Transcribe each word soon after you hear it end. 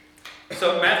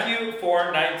So Matthew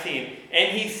 4:19.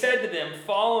 And he said to them,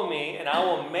 follow me, and I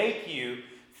will make you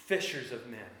fishers of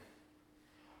men.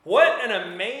 What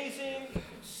an amazing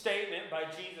statement by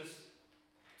Jesus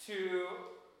to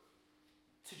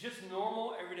just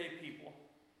normal, everyday people.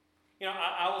 You know,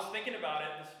 I was thinking about it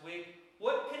this week.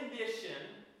 What condition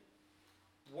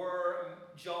were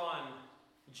John,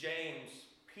 James,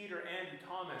 Peter, Andrew,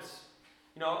 Thomas,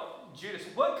 Judas,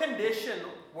 what condition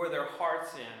were their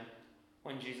hearts in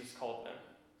when Jesus called them?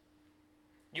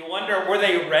 You wonder, were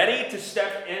they ready to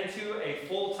step into a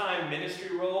full-time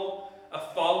ministry role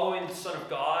of following the Son of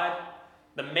God?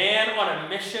 The man on a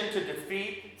mission to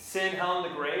defeat sin, hell,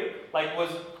 and the grave?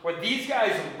 Were these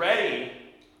guys ready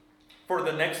for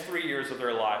the next 3 years of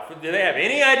their life? Did they have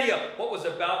any idea what was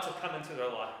about to come into their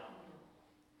life?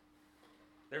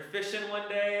 They're fishing one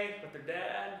day with their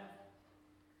dad,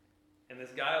 and this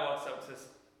guy walks up and says,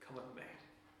 come with me.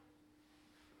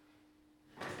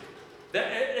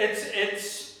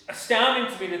 It's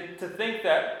astounding to me to think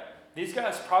that these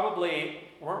guys probably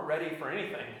weren't ready for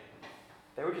anything.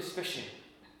 They were just fishing.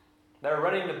 They were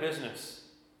running the business.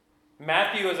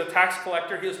 Matthew, as a tax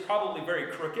collector, he was probably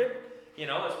very crooked.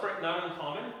 It's pretty not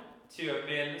uncommon to have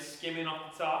been skimming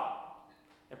off the top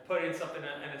and putting something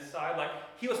on his side.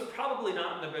 He was probably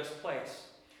not in the best place.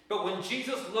 But when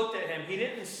Jesus looked at him, he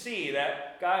didn't see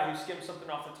that guy who skimmed something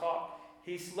off the top.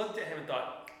 He looked at him and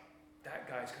thought, that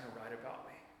guy's going to write about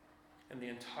me. And the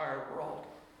entire world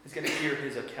is going to hear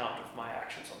his account of my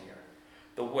actions on the earth.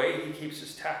 The way he keeps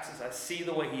his taxes, I see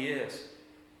the way he is.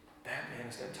 That man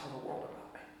is going to tell the world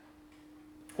about me.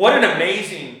 What an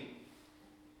amazing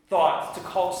thought to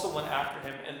call someone after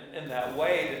him in that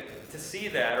way, to see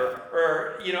that.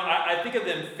 Or I think of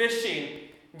them fishing,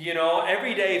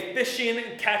 every day fishing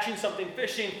and catching something,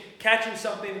 catching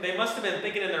something. They must have been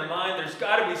thinking in their mind, there's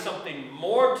got to be something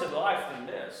more to life than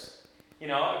this.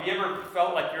 Have you ever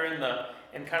felt like you're in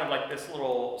kind of like this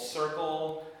little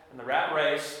circle in the rat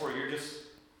race where you're just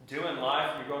doing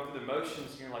life and you're going through the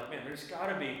motions and you're like, man, there's got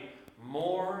to be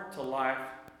more to life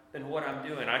than what I'm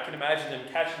doing. I can imagine them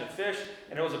catching a fish,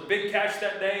 and it was a big catch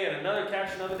that day and another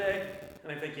catch another day,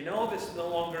 and they think, this no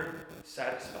longer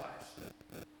satisfies.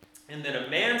 And then a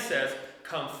man says,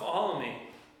 come follow me.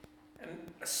 And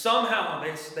somehow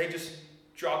they just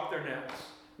drop their nets.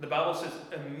 The Bible says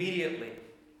immediately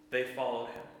they followed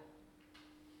him.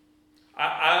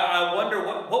 I wonder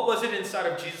what was it inside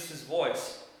of Jesus'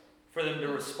 voice for them to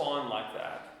respond like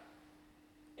that.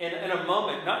 In a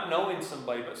moment, not knowing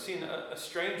somebody, but seeing a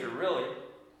stranger really,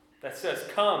 that says,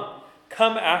 come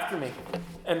after me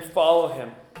and follow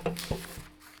him.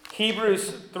 Hebrews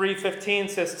 3:15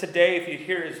 says, today if you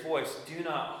hear his voice, do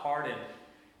not harden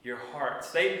your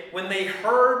hearts. When they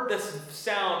heard this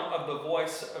sound of the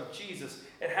voice of Jesus,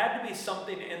 it had to be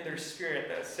something in their spirit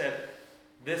that said,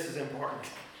 this is important.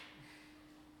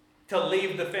 To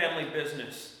leave the family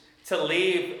business, to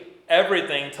leave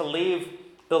everything, to leave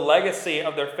the legacy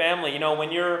of their family.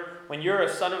 When you're a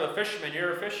son of a fisherman,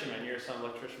 you're a fisherman. You're a son of an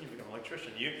electrician, you become an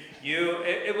electrician.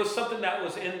 It was something that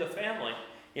was in the family,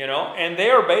 And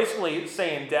they are basically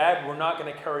saying, Dad, we're not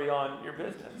going to carry on your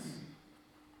business.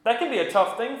 That can be a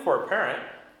tough thing for a parent.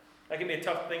 That can be a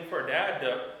tough thing for a dad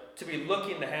to be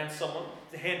looking to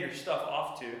hand your stuff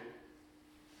off to,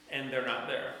 and they're not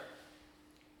there.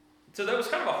 So that was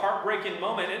kind of a heartbreaking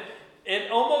moment.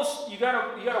 It almost, you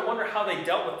gotta wonder how they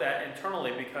dealt with that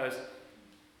internally, because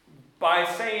by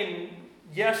saying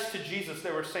yes to Jesus,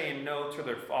 they were saying no to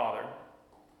their father.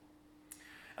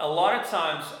 A lot of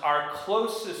times, our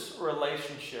closest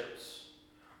relationships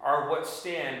are what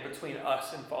stand between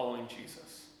us and following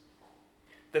Jesus.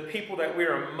 The people that we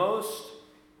are most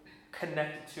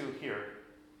connected to here,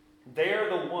 they are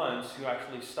the ones who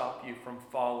actually stop you from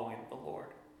following the Lord.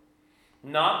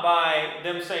 Not by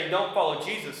them saying, don't follow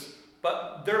Jesus,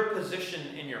 but their position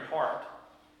in your heart.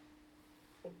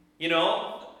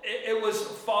 It was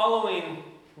following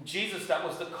Jesus that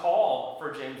was the call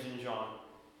for James and John.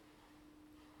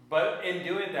 But in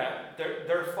doing that,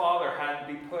 their father had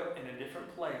to be put in a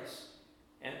different place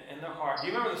in their heart. Do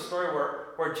you remember the story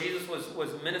where Jesus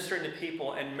was ministering to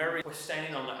people and Mary was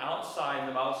standing on the outside, and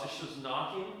the Bible says she was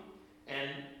knocking, and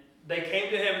they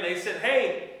came to him and they said,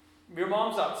 hey, your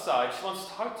mom's outside. She wants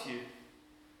to talk to you.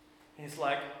 And he's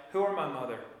like, who are my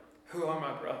mother? Who are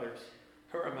my brothers?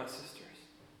 Who are my sisters?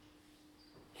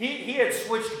 He had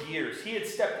switched gears. He had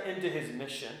stepped into his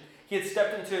mission. He had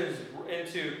stepped into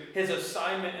his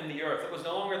assignment in the earth. It was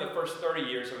no longer the first 30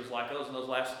 years of his life. It was in those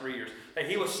last 3 years. That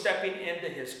he was stepping into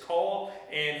his call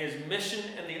and his mission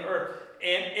in the earth.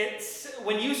 And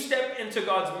when you step into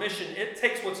God's mission, it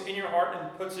takes what's in your heart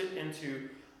and puts it into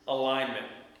alignment.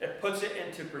 It puts it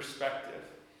into perspective.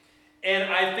 And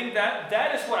I think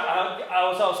that is what I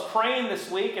was praying this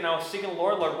week, and I was seeking,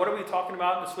 Lord, what are we talking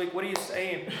about this week? What are you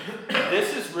saying?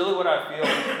 This is really what I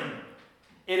feel.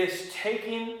 It is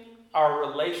taking our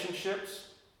relationships.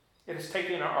 It is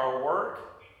taking our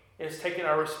work. It is taking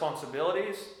our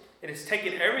responsibilities. It is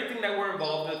taking everything that we're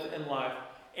involved with in life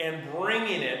and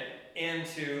bringing it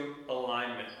into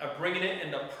alignment, bringing it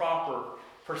into proper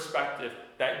perspective.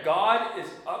 That God is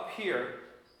up here,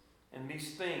 and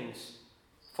these things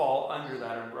fall under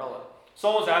that umbrella.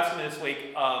 Someone was asking me this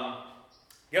week,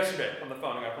 yesterday on the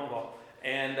phone, I got a phone call,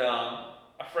 and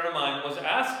a friend of mine was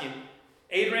asking,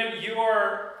 Adrian, you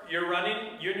and your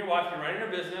wife, you're running a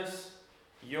business,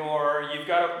 you've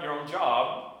got your own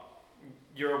job,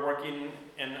 you're working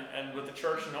and with the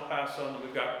church in El Paso, and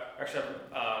we've got actually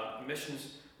a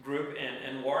missions group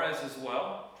in Juarez as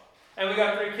well, and we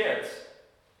got 3 kids,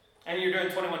 and you're doing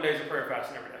 21 days of prayer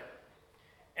fasting every day.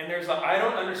 And there's I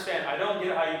don't understand. I don't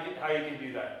get how you can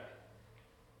do that.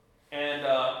 And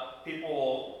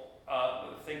people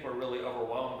think we're really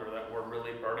overwhelmed or that we're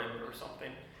really burdened or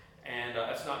something. And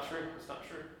it's not true. It's not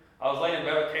true. I was laying in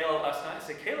bed with Kayla last night. I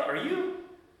said, Kayla, do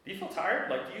you feel tired?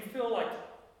 Like, do you feel like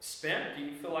spent? Do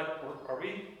you feel like are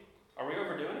we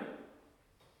overdoing it?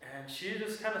 And she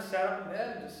just kind of sat up in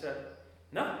bed and just said,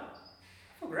 no,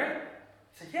 I feel great. I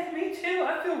said, yeah, me too.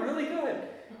 I feel really good.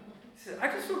 He said, I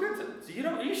just feel good. So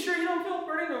are you sure you don't feel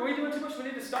burning? Are we doing too much? We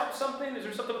need to stop something? Is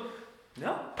there something?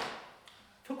 No. I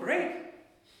feel great.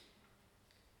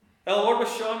 And the Lord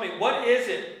was showing me, what is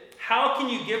it? How can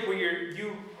you give where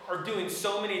you are doing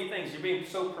so many things? You're being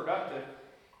so productive.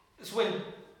 It's when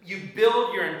you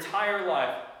build your entire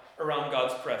life around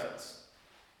God's presence.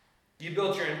 You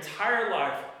build your entire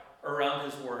life around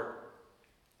His Word.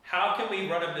 How can we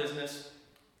run a business,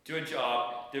 do a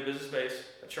job, do a business base,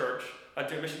 a church,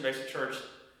 do a mission base, a church,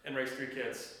 and raise 3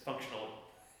 kids functionally?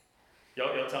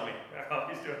 Y'all tell me how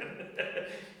He's doing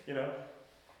it.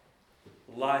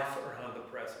 Life around the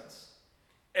presence.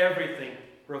 Everything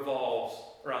revolves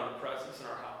around the presence in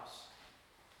our house.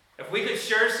 If we could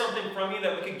share something from you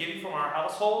that we could give you from our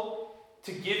household,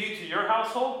 to give you to your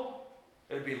household,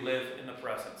 it would be live in the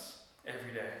presence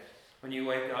every day. When you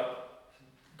wake up,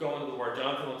 go into the Word.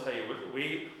 Jonathan will tell you,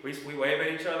 we wave at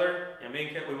each other, and me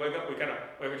and Kit, we wake up, we kind of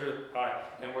wave at each other, hi,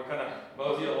 and we're kind of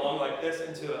mosey along like this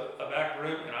into a back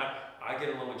room, and I get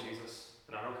along with Jesus,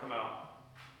 and I don't come out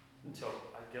until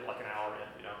I get like an hour in,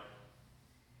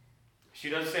 She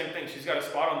does the same thing. She's got a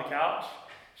spot on the couch.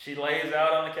 She lays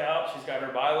out on the couch. She's got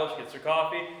her Bible. She gets her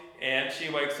coffee. And she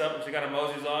wakes up and she kind of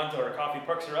moseys on until her coffee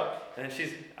perks her up. And then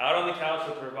she's out on the couch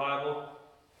with her Bible.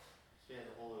 She has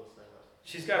a whole little setup.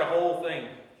 She's got a whole thing.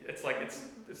 It's like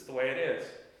it's the way it is.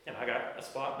 And I got a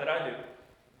spot that I do.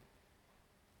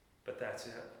 But that's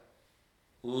it.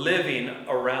 Living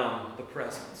around the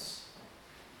presence.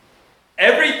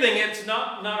 Everything, it's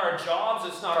not our jobs,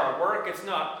 it's not our work, it's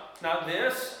not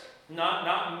this.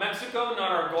 Not Mexico,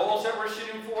 not our goals that we're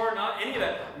shooting for, not any of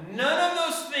that. None of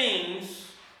those things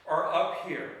are up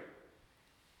here.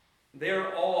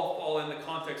 They're all fall in the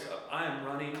context of I am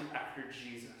running after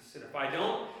Jesus. And if I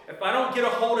don't get a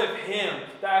hold of Him,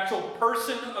 the actual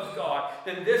person of God,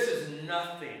 then this is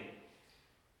nothing.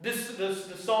 The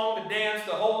song, the dance,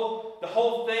 the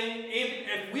whole thing,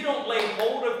 if we don't lay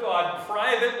hold of God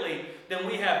privately, then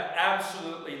we have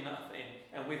absolutely nothing.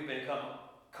 And we've become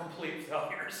complete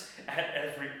failures at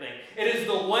everything. It is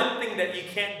the one thing that you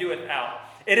can't do without.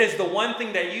 It is the one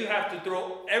thing that you have to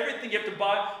throw everything you have to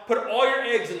buy, put all your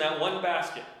eggs in that one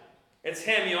basket. It's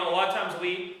Him. A lot of times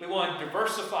we want to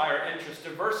diversify our interests,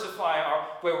 diversify our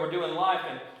way we're doing life,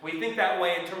 and we think that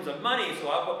way in terms of money. So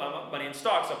I put my money in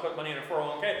stocks, I put money in a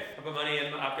 401k, I put money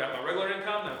in, I've got my regular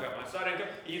income, I've got my side income.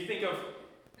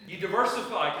 You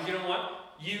diversify because you don't want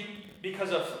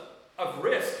because of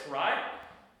risk, right?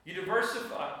 You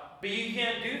diversify. But you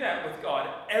can't do that with God.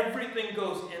 Everything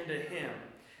goes into Him.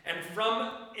 And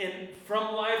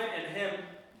from life in Him,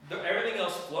 everything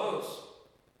else flows.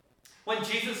 When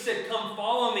Jesus said, come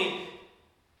follow me,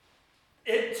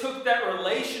 it took that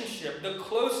relationship, the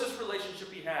closest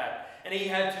relationship He had, and He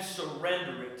had to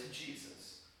surrender it to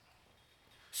Jesus.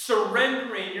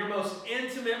 Surrendering your most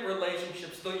intimate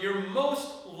relationships, your most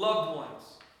loved ones.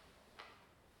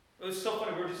 It was so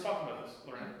funny, we were just talking about this,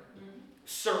 Lorraine.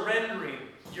 Surrendering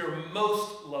your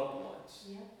most loved ones.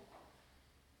 Yeah.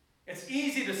 It's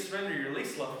easy to surrender your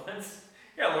least loved ones.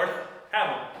 Yeah, Lord,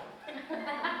 have them.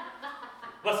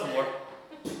 Bless them, Lord.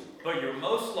 But your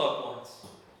most loved ones.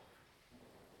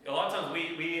 A lot of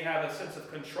times we have a sense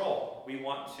of control. We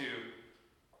want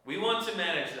to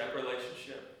manage that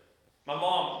relationship. My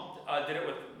mom did it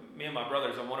with me and my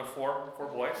brothers. I'm one of four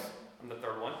boys. I'm the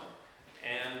third one.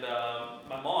 And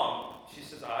my mom, She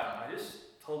says, I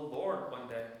just told the Lord one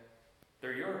day,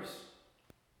 they're yours.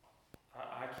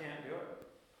 I can't do it.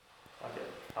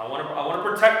 I want to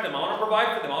protect them. I want to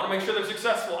provide for them. I want to make sure they're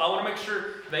successful. I want to make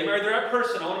sure they marry the right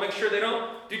person. I want to make sure they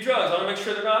don't do drugs. I want to make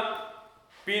sure they're not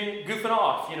being goofing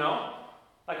off,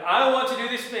 Like, I want to do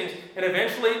these things. And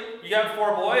eventually, you got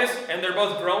 4 boys, and they're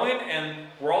both growing, and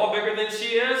we're all bigger than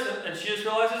she is, and she just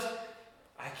realizes,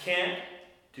 I can't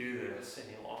do this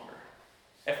any longer.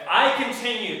 If I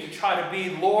continue to try to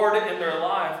be Lord in their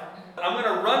life, I'm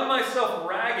going to run myself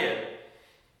ragged,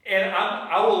 and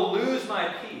I will lose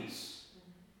my peace.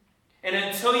 And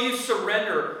until you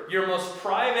surrender your most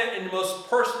private and most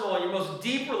personal and your most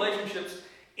deep relationships,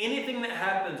 anything that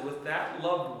happens with that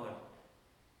loved one,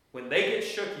 when they get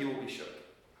shook, you will be shook.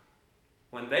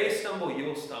 When they stumble, you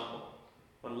will stumble.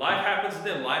 When life happens to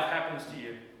them, life happens to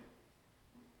you.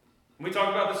 We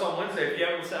talked about this on Wednesday. If you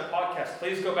haven't listened to that podcast,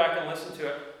 please go back and listen to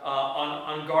it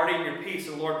on guarding your peace,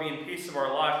 the Lord being peace of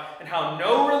our life, and how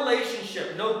no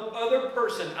relationship, no other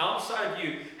person outside of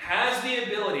you has the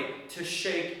ability to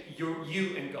shake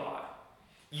you and God.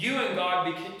 You and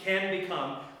God can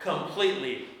become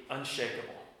completely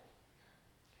unshakable.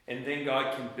 And then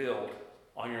God can build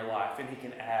on your life, and He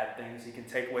can add things. He can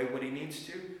take away what He needs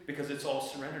to, because it's all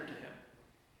surrendered to Him.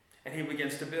 And He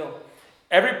begins to build.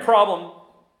 Every problem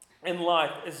in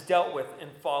life is dealt with in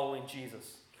following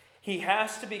Jesus. He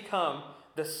has to become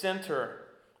the center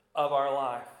of our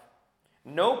life.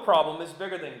 No problem is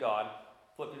bigger than God.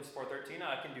 Philippians 4:13,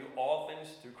 I can do all things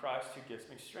through Christ who gives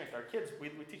me strength. Our kids, we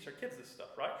teach our kids this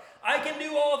stuff, right? I can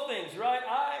do all things, right?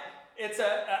 It's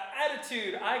an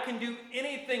attitude. I can do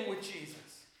anything with Jesus.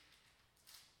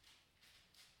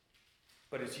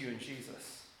 But it's you and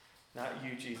Jesus, not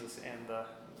you, Jesus, and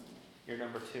your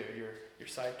number 2, your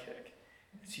sidekick.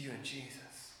 It's you and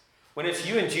Jesus. When it's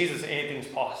you and Jesus, anything's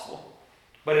possible.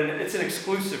 But it's an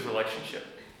exclusive relationship.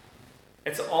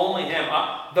 It's only Him.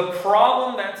 The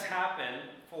problem that's happened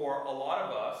for a lot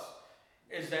of us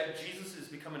is that Jesus has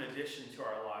become an addition to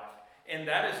our life. And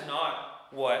that is not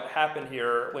what happened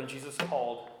here when Jesus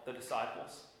called the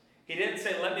disciples. He didn't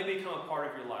say, let me become a part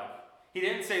of your life. He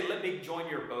didn't say, let me join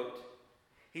your boat.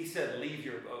 He said, leave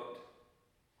your boat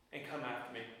and come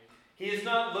after me. He is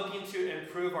not looking to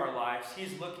improve our lives.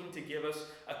 He's looking to give us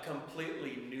a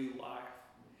completely new life.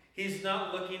 He's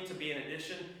not looking to be an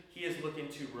addition. He is looking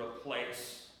to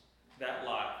replace that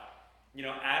life.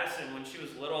 Addison, when she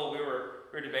was little, we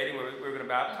were debating whether we were going to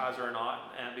baptize her or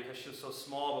not, and because she was so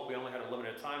small, but we only had a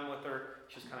limited time with her.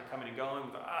 She was kind of coming and going.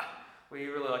 We thought, we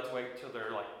really like to wait until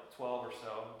they're like 12 or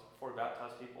so before we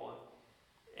baptize people.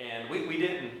 And we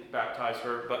didn't baptize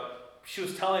her, but she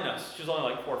was telling us, she was only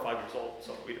like 4 or 5 years old,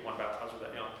 so we didn't want to baptize her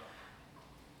that young.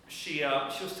 She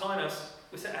was telling us,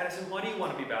 we said, Addison, why do you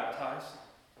want to be baptized?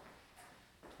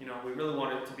 We really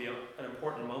want it to be an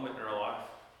important moment in her life.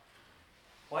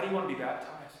 Why do you want to be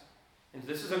baptized? And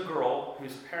this is a girl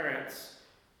whose parents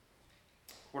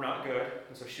were not good,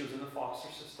 and so she was in the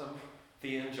foster system.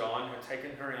 Thea and John had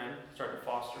taken her in, started to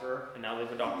foster her, and now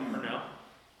they've adopted her now.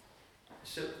 I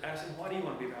said, Addison, why do you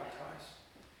want to be baptized?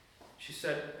 She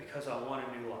said, because I want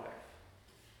a new life.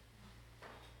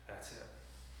 That's it.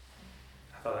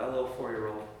 I thought that little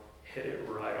 4-year-old hit it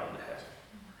right on the head.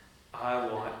 I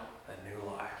want a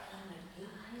new life.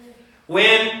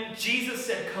 When Jesus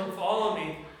said, come follow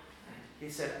me, He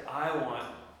said, I want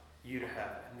you to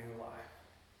have a new life.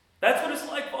 That's what it's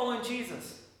like following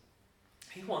Jesus.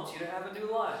 He wants you to have a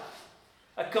new life.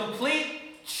 A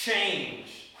complete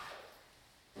change.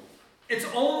 It's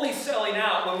only selling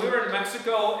out. When we were in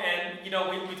Mexico, and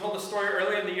we told the story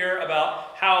earlier in the year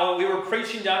about how we were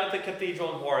preaching down at the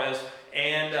cathedral in Juarez,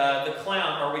 and the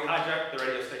clown, or we hijacked the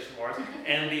radio station Juarez,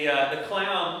 and the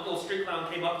clown, little street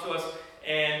clown, came up to us,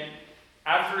 and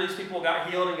after these people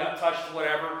got healed and got touched,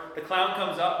 whatever, the clown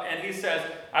comes up and he says,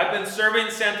 I've been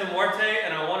serving Santa Muerte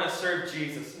and I want to serve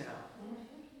Jesus now.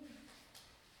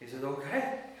 He said,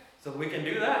 okay, so we can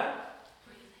do that.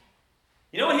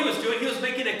 You know what he was doing? He was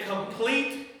making a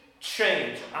complete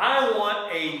change. I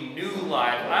want a new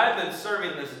life. I've been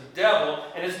serving this devil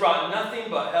and it's brought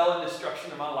nothing but hell and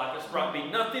destruction in my life. It's brought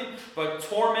me nothing but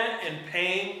torment and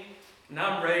pain.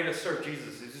 Now I'm ready to serve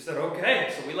Jesus. He just said,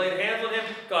 okay. So we laid hands on him.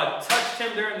 God touched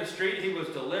him there in the street. He was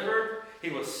delivered. He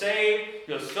was saved.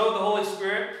 He was filled with the Holy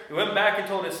Spirit. He went back and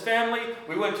told his family.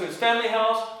 We went to his family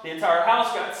house. The entire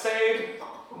house got saved.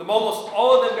 Almost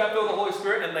all of them got filled with the Holy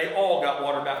Spirit, and they all got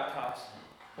water baptized.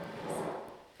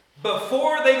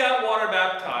 Before they got water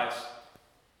baptized,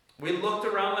 we looked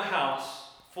around the house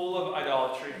full of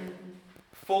idolatry,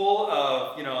 full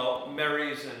of,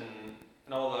 Marys and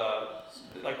all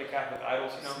the, like the Catholic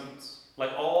idols,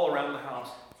 like all around the house.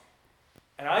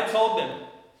 And I told them,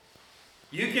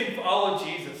 you can follow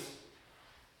Jesus,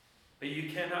 but you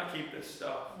cannot keep this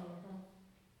stuff.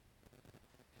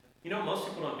 You know, most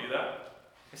people don't do that.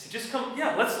 They say, just come,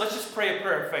 let's just pray a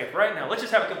prayer of faith right now. Let's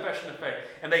just have a confession of faith.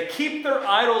 And they keep their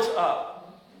idols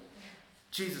up.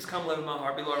 Jesus, come live in my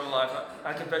heart, be Lord of my life.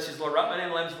 I confess you as Lord. Write my name in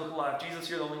the Lamb's Book of Life. Jesus,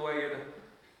 you're the only way. You're the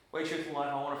way, truth, and life.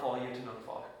 I want to follow you to know the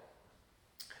Father.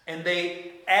 And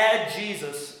they add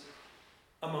Jesus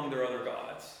among their other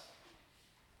gods.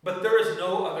 But there is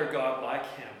no other God like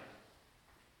him.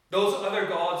 Those other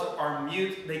gods are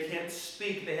mute. They can't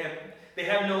speak. They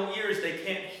have no ears. They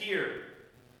can't hear.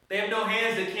 They have no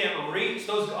hands. They can't reach.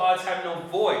 Those gods have no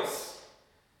voice.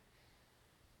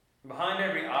 Behind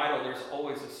every idol, there's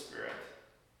always a spirit.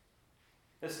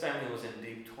 This family was in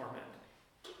deep torment.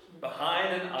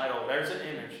 Behind an idol, there's an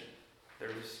image.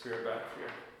 There's a spirit back here.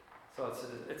 So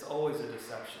it's always a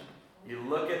deception. You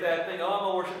look at that thing, oh, I'm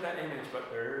going to worship that image,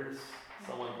 but there's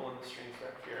someone pulling the strings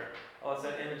back here. Oh, it's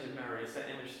that image of memory. It's that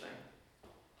image thing.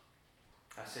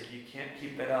 I said, you can't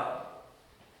keep it up.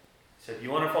 I said, if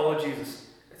you want to follow Jesus,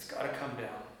 it's got to come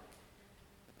down.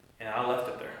 And I left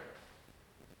it there.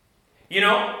 You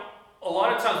know, a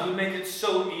lot of times we make it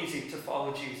so easy to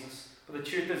follow Jesus. But the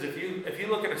truth is, if you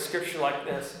look at a scripture like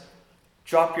this,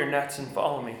 drop your nets and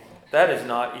follow me. That is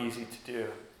not easy to do.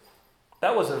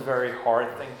 That was a very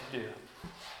hard thing to do.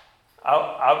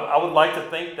 I would like to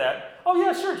think that, oh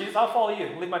yeah, sure, Jesus, I'll follow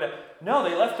you. Leave my dad. No,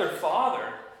 they left their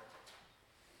father.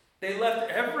 They left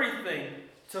everything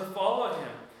to follow him.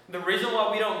 The reason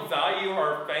why we don't value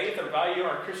our faith or value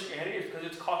our Christianity is because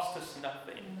it's cost us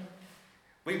nothing.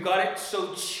 We've got it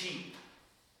so cheap.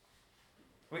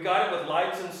 We got it with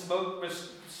lights and smoke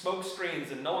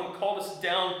screens, and no one called us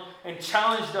down and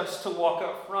challenged us to walk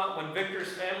up front. When Victor's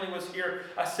family was here,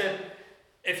 I said,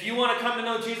 if you want to come to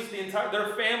know Jesus,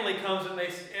 their family comes and they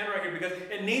stand right here because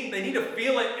they need to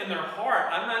feel it in their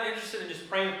heart. I'm not interested in just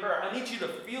praying prayer. I need you to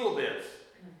feel this.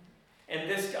 And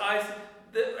this guy's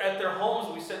at their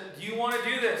homes, we said, do you want to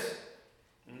do this?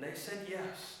 And they said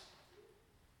yes.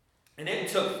 And it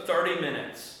took 30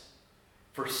 minutes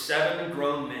for 7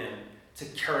 grown men to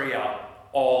carry out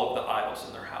all of the idols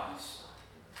in their house.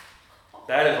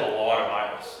 That is a lot of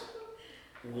idols.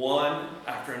 One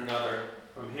after another.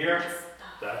 From here,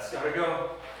 that's got to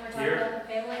go. Here,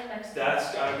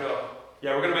 that's got to go.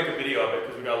 Yeah, we're going to make a video of it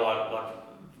because we got a lot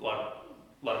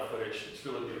of footage. It's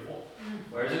really beautiful.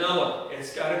 Where's another one?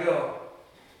 It's got to go.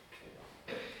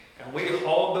 And we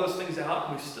hauled those things out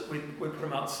and we put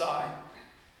them outside.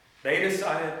 They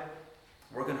decided,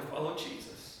 we're going to follow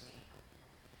Jesus.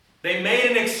 They made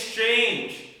an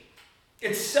exchange.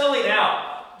 It's selling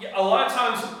out. A lot of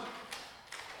times,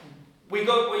 we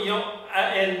go,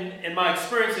 in my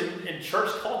experience in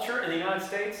church culture in the United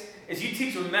States, is you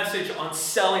teach a message on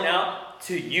selling out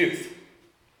to youth.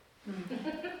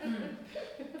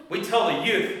 We tell the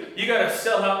youth, you got to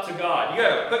sell out to God. You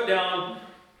got to put down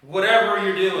whatever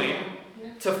you're doing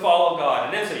to follow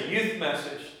God. And it's a youth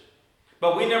message.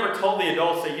 But we never told the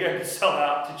adults that you had to sell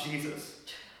out to Jesus.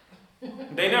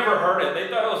 They never heard it. They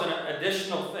thought it was an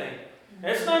additional thing.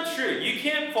 And it's not true. You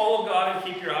can't follow God and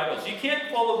keep your idols. You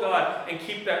can't follow God and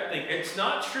keep that thing. It's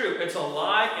not true. It's a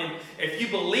lie. And if you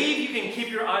believe you can keep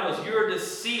your idols, you are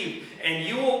deceived. And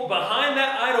behind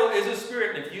that idol is a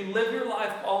spirit. And if you live your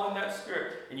life following that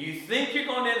spirit, and you think you're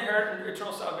going to inherit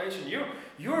eternal salvation,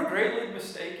 you're greatly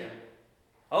mistaken.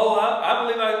 Oh, I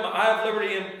believe I have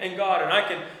liberty in God, and I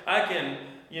can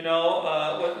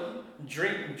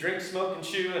drink, smoke, and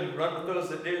chew, and run with those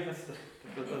that do. That's the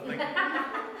thing.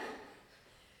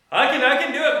 I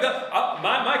can do it.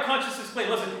 My conscience is clean.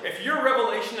 Listen, if your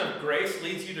revelation of grace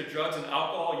leads you to drugs and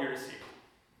alcohol, you're deceived.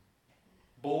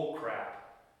 Bull crap.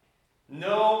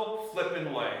 No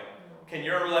flipping way can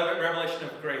your revelation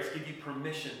of grace give you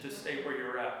permission to stay where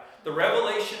you're at. The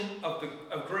revelation of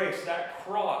grace, that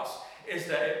cross, is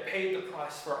that it paid the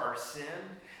price for our sin,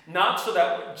 not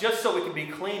just so we can be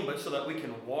clean, but so that we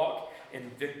can walk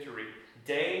in victory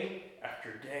day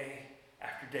after day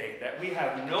after day. That we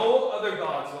have no other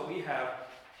gods, but we have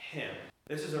Him.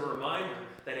 This is a reminder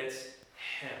that it's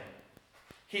Him.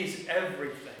 He's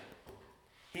everything.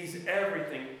 He's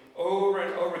everything over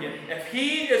and over again. If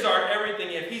He is our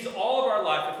everything, if He's all of our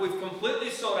life, if we've completely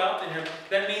sold out to Him,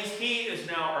 that means He is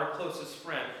now our closest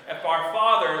friend. If our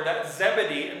father, that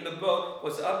Zebedee in the boat,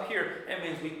 was up here, it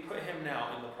means we put Him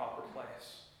now in the proper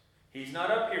place. He's not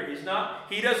up here.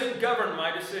 He doesn't govern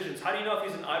my decisions. How do you know if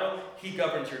He's an idol? He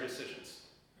governs your decisions.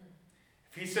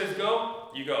 If He says go,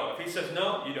 you go. If He says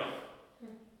no, you don't.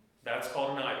 That's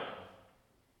called an idol.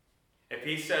 If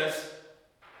He says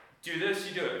do this,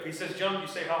 you do it. If He says jump, you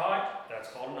say how high? That's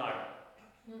called an idol.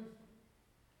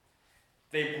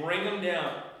 They bring them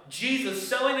down. Jesus,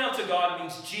 selling out to God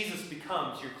means Jesus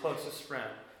becomes your closest friend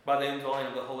by the indwelling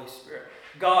of the Holy Spirit.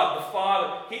 God the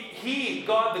Father,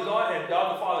 God the Godhead,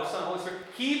 God the Father, Son, Holy Spirit,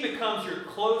 He becomes your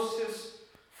closest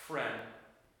friend.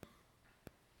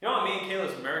 You know how me and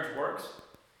Kayla's marriage works?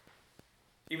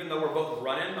 Even though we're both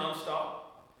running nonstop,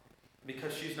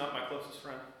 because she's not my closest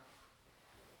friend.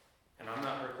 And I'm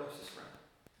not her closest friend.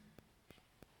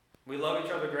 We love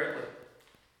each other greatly.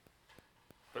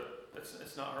 But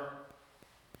it's not her.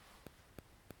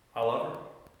 I love her.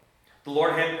 The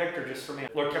Lord handpicked her just for me.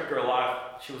 The Lord kept her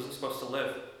alive. She wasn't supposed to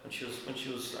live.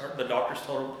 The doctors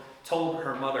told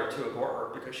her mother to abort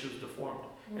her because she was deformed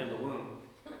in the womb.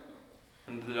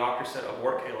 And the doctor said,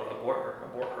 abort Kayla, abort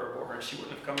her. And she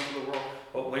wouldn't have come into the world.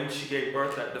 But when she gave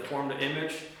birth, that deformed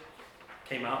image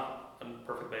came out, a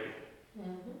perfect baby.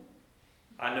 Mm-hmm.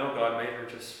 I know God made her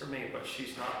just for me, but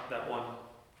she's not that one.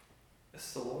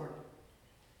 It's the Lord.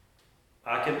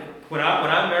 When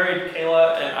I married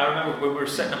Kayla, and I remember when we were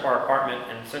setting up our apartment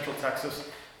in Central Texas.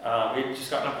 We had just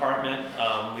got an apartment.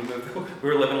 We moved. We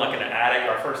were living like in an attic.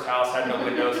 Our first house had no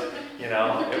windows.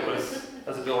 It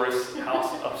was a Bill Reese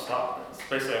house up top. It's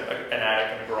basically an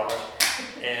attic and a garage.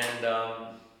 And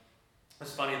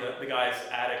it's funny, the guy's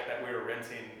attic that we were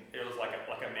renting, it was like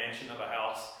a mansion of a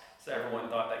house. So everyone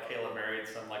thought that Kayla married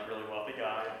some like really wealthy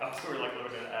guy. We were like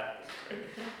living in an attic.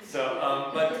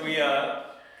 So, but we,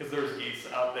 because there was geese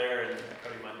out there and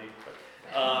Cody Mundy.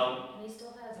 And he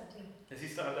still has it too. Does he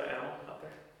still have that animal out there?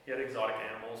 He had exotic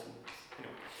animals.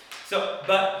 So,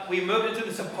 but we moved into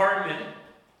this apartment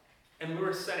and we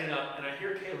were setting up, and I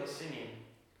hear Kayla singing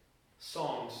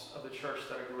songs of the church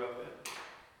that I grew up in.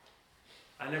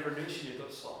 I never knew she knew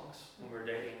those songs when we were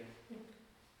dating.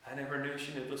 I never knew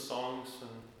she knew those songs when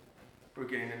we were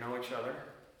getting to know each other.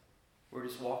 We were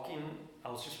just walking. I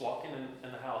was just walking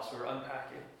in the house. We were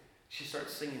unpacking. She started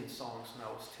singing songs when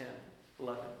I was 10,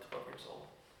 11, 12 years old.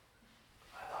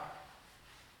 I thought,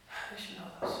 how did she know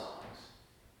those songs?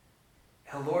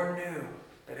 And the Lord knew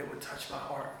that it would touch my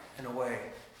heart in a way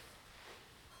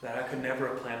that I could never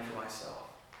have planned for myself.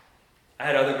 I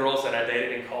had other girls that I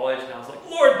dated in college, and I was like,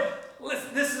 Lord,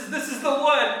 this is the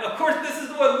one. Of course, this is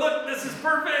the one. Look, this is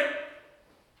perfect.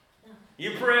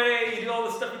 You pray, you do all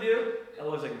the stuff you do. And I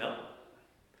was like, no.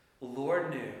 The Lord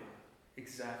knew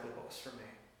exactly what was for me.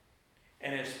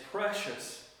 And as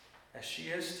precious as she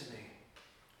is to me,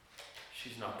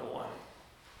 she's not the one.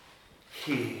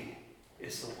 He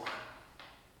is the one.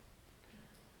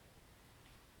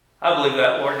 I believe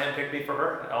that Lord handpicked me for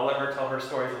her. I'll let her tell her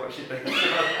stories of what she thinks.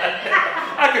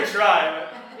 I could try,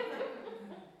 but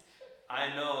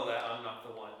I know that I'm not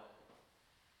the one.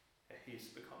 That He's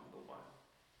become the one.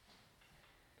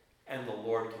 And the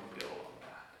Lord can build on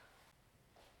that.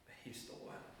 But He's the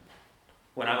one.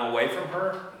 When I'm away from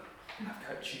her, I've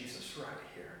got Jesus right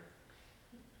here.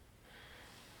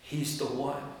 He's the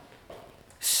one.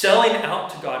 Selling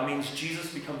out to God means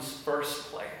Jesus becomes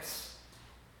first place.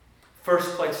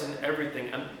 First place in everything.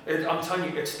 And I'm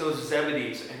telling you, it's those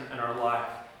Zebedees in our life.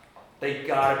 They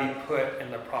gotta be put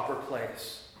in the proper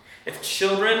place. If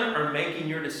children are making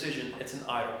your decision, it's an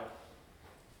idol.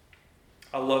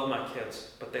 I love my kids,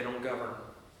 but they don't govern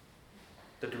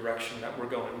the direction that we're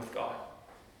going with God.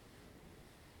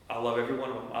 I love every one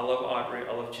of them. I love Audrey.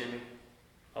 I love Jimmy.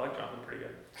 I like Jonathan pretty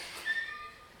good.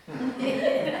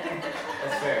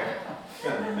 That's fair.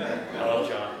 I love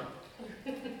Jonathan.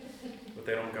 But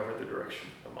they don't govern the direction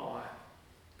of my life.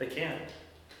 They can't.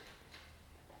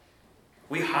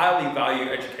 We highly value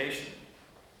education.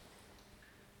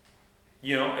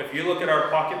 If you look at our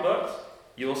pocketbooks,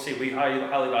 you will see we highly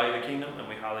value the kingdom and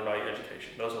we highly value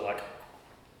education. Those are like,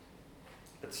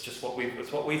 it's just what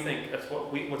we think. That's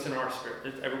what's in our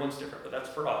spirit. Everyone's different, but that's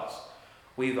for us.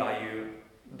 We value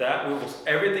that.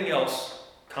 Everything else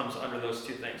comes under those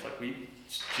two things.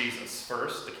 Jesus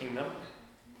first, the kingdom,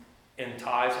 and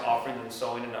tithes, offerings, and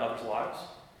sowing into others' lives.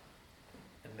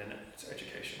 And then it's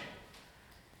education.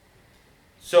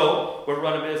 So we're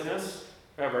running a business,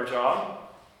 we have our job,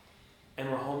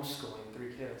 and we're homeschooling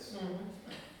 3 kids.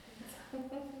 Mm-hmm.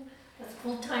 That's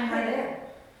full time right there.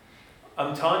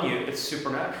 I'm telling you, it's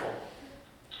supernatural.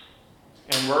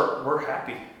 And we're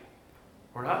happy.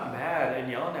 We're not mad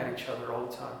and yelling at each other all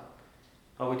the time.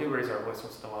 Oh, we do raise our voice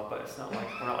once in a while, but it's not like,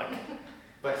 we're not like...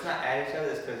 But it's not at each other,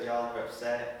 it's because y'all are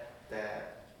upset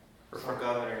that some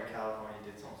governor in California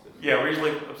did something. Yeah, we're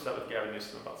usually upset with Gavin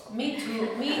Newsom about something. Me too.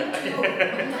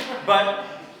 But...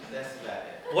 That's bad.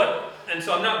 And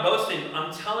so I'm not boasting,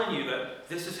 I'm telling you that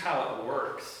this is how it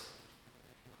works.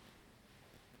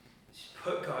 You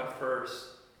put God first,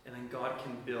 and then God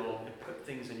can build and put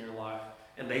things in your life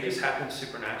and they just happen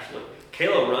supernaturally.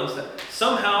 Kayla runs that.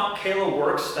 Somehow Kayla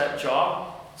works that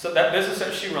job. So that business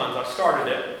that she runs, I started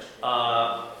it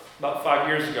about 5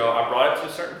 years ago. I brought it to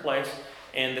a certain place,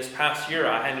 and this past year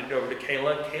I handed it over to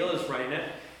Kayla. Kayla's running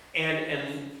it,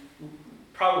 and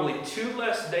probably 2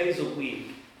 less days a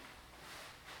week,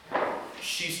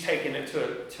 she's taken it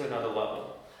to another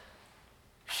level.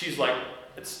 She's like,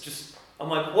 it's just, I'm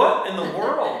like, what in the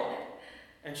world?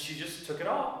 And she just took it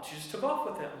off. She just took off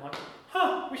with it. I'm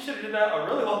like, we should have did that a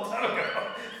really long time ago.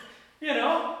 You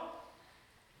know?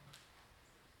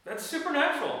 That's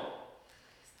supernatural.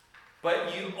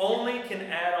 But you only can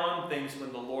add on things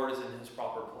when the Lord is in his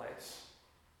proper place.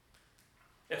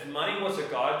 If money was a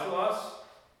God to us,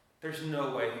 there's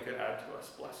no way he could add to us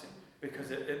blessing,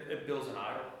 because it builds an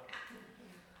idol.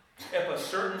 If a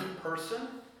certain person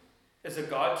is a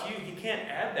God to you, he can't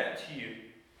add that to you.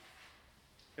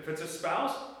 If it's a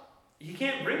spouse, he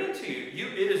can't bring it to you.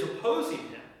 It is opposing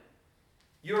him.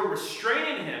 You're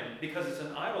restraining him because it's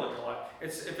an idol in your life.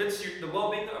 If it's the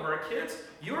well-being of our kids,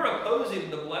 you're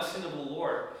opposing the blessing of the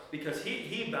Lord because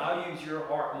he values your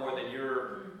heart more than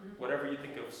your whatever you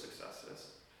think of success is.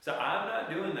 So I'm not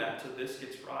doing that till this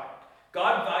gets right.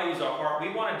 God values our heart.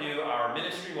 We want to do our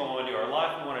ministry, we want to do our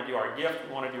life, we want to do our gift,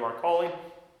 we want to do our calling.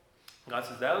 God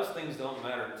says those things don't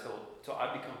matter until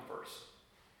I become first.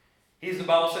 The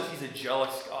Bible says he's a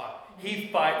jealous God. He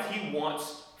fights, he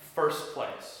wants first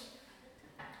place.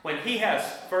 When he has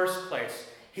first place,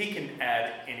 he can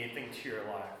add anything to your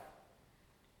life.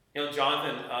 You know,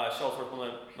 Jonathan Shellsworth, one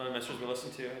of the ministers we listen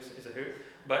to, he's a hoot.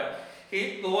 But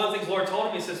the one of the things the Lord told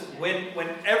him, he says, when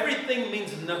everything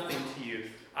means nothing to you,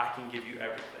 I can give you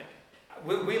everything.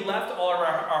 We left all of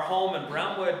our home in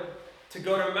Brownwood to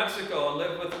go to Mexico and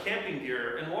live with camping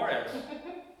gear in Juarez.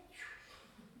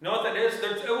 You know what that is?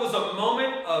 It was a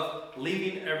moment of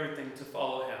leaving everything to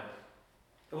follow him.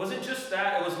 It wasn't just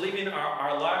that. It was leaving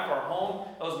our life, our home.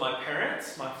 It was my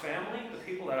parents, my family, the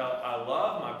people that I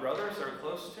love, my brothers that are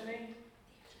close to me.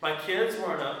 My kids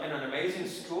were in an amazing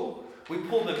school. We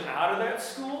pulled them out of that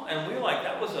school, and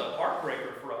that was a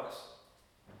heartbreaker for us.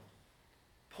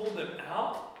 Pulled them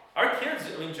out. Our kids,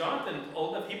 Jonathan,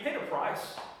 old enough, he paid a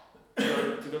price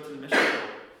to go to the mission field.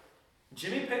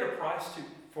 Jimmy paid a price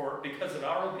because of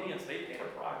our obedience. They paid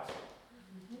a price.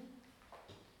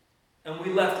 And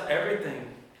we left everything.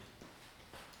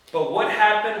 But what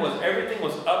happened was everything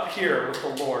was up here with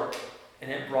the Lord,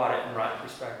 and it brought it in right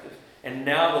perspective. And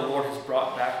now the Lord has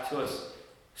brought back to us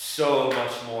so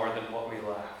much more than what we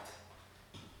left.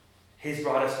 He's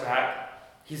brought us back.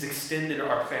 He's extended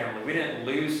our family. We didn't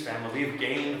lose family. We've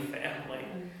gained family.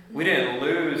 We didn't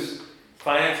lose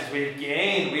finances. We've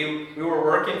gained. We were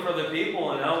working for the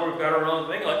people, and now we've got our own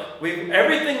thing.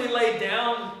 Everything we laid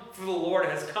down for the Lord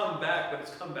has come back, but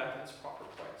it's come back in its proper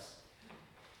place.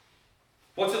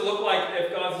 What's it look like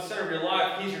if God's the center of your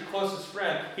life? He's your closest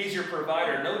friend. He's your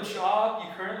provider. No job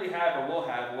you currently have or will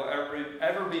have will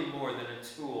ever be more than a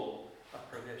tool of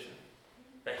provision.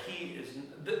 That He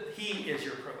is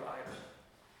your provider.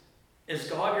 Is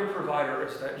God your provider, or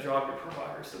is that job your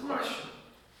provider? Is the question.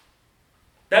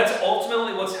 That's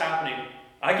ultimately what's happening.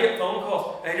 I get phone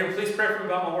calls. Hey, please pray for me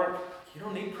about my work. You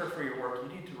don't need prayer for your work.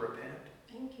 You need to repent.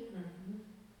 Thank you.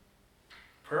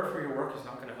 Prayer for your work is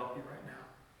not going to help you right now.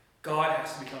 God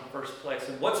has to become first place.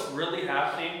 And what's really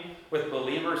happening with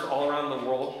believers all around the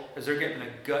world is they're getting a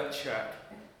gut check.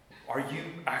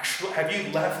 Have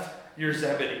you left your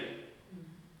Zebedee?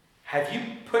 Have you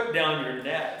put down your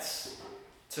nets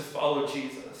to follow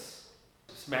Jesus?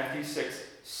 It's Matthew 6,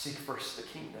 seek first the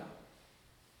kingdom,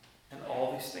 and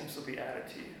all these things will be added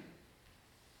to you.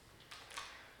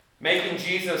 Making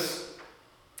Jesus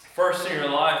first in your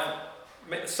life,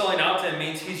 selling out to him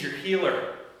means he's your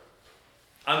healer.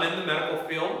 I'm in the medical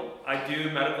field. I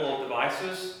do medical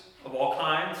devices of all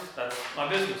kinds. That's my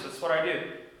business. That's what I do.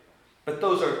 But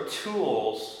those are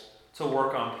tools to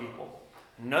work on people.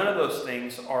 None of those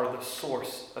things are the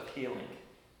source of healing.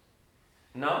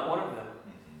 Not one of them.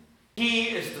 He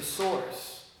is the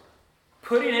source.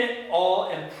 Putting it all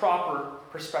in proper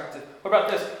perspective. What about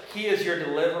this? He is your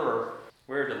deliverer.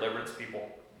 We're deliverance people.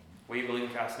 We believe in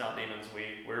casting out demons.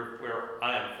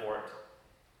 I am for it.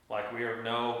 We have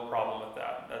no problem with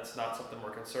that. That's not something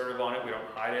we're conservative on it. We don't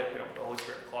hide it. We don't put the Holy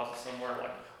Spirit in the closet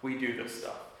somewhere. We do this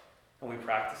stuff. And we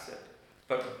practice it.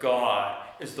 But God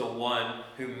is the one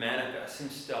who manifests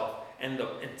himself. And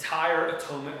the entire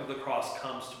atonement of the cross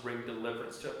comes to bring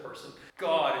deliverance to a person.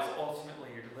 God is ultimately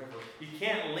your deliverer. You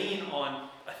can't lean on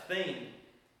a thing.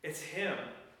 It's him.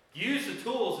 Use the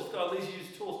tools as God leads you to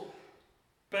use tools.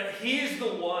 But he is the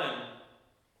one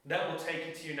that will take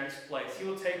you to your next place. He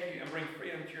will take you and bring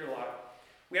freedom to your life.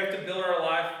 We have to build our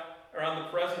life around the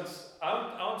presence, I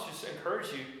want to just encourage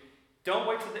you, don't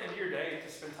wait till the end of your day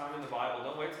to spend time in the Bible.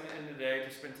 Don't wait till the end of the day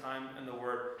to spend time in the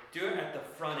Word. Do it at the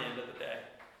front end of the day.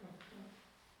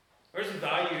 There's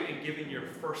value in giving your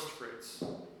first fruits.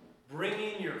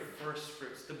 Bringing your first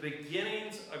fruits, the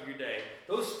beginnings of your day.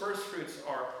 Those first fruits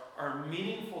are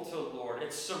meaningful to the Lord.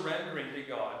 It's surrendering to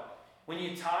God. When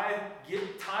you tithe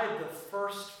the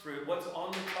first fruit, what's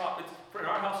on the top. In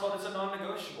our household, it's a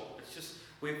non-negotiable. It's just,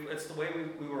 it's the way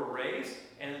we were raised,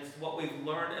 and it's what we've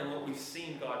learned and what we've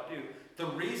seen God do. The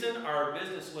reason our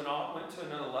business went to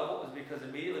another level is because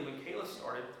immediately when Kayla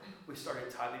started, we started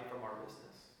tithing from our business.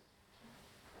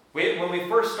 When we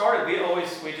first started,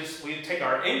 we'd take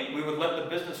our ink, we would let the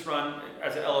business run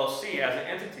as an LLC, as an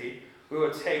entity. We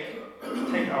would take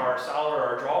our salary or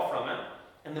our draw from it,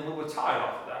 and then we would tithe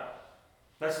off of that.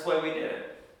 That's the way we did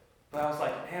it. But I was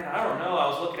like, man, I don't know. I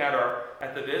was looking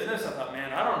at the business. I thought,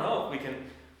 man, I don't know if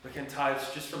we can tithe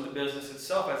just from the business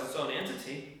itself as its own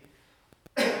entity.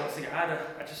 I was thinking,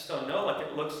 I just don't know. Like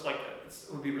it looks like it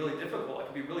would be really difficult. It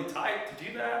could be really tight to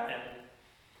do that. And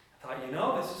I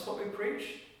thought, this is what we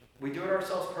preach. We do it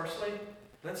ourselves personally.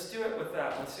 Let's do it with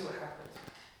that. Let's see what happens.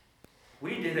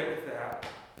 We did it with that.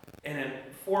 And in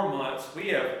 4 months,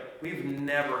 we've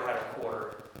never had a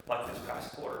quarter like this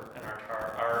past quarter in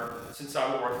our since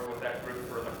I was working with that group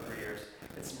for like 3 years.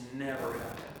 It's never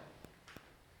happened.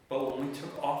 But when we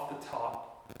took off the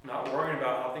top, not worrying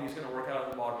about how things are going to work out at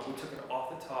the bottom, we took it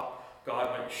off the top,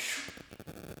 God went shoo.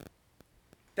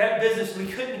 That business, we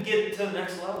couldn't get it to the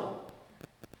next level.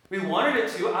 We wanted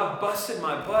it to. I busted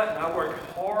my butt and I worked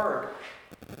hard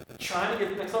trying to get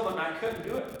to the next level, and I couldn't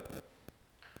do it.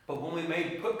 But when we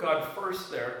put God first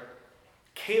there,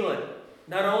 Kayla,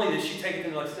 not only did she take it to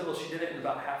the next level, she did it in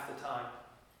about half the time.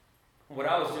 What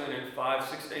I was doing in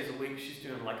 5-6 days a week, she's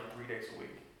doing like 3 days a week.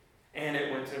 And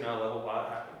it went to another level while it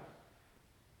happened.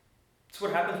 That's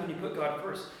what happens when you put God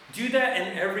first. Do that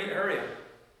in every area.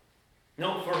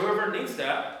 No, for whoever needs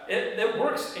that, it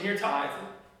works in your tithe.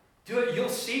 Do it, you'll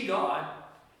see God.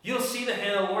 You'll see the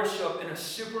hand of the Lord show up in a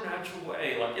supernatural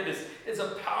way. Like it's a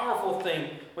powerful thing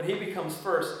when He becomes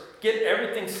first. Get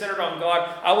everything centered on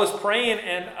God. I was praying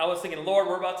and I was thinking, Lord,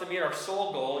 we're about to meet our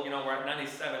soul goal. We're at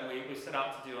 97. We set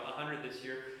out to do 100 this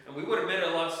year. And we would have made it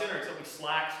a lot sooner, except we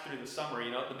slacked through the summer.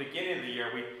 At the beginning of the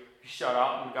year, we shut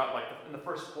out and got in the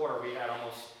first quarter, we had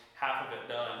almost half of it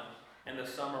done. In the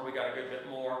summer, we got a good bit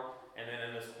more. And then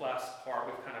in this last part,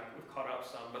 we've caught up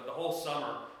some. But the whole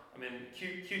summer,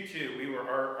 Q2,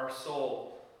 our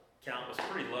soul count was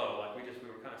pretty low. Like we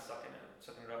were kind of sucking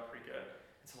it up pretty good.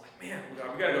 And so I'm like, man, we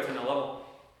got to go to another level.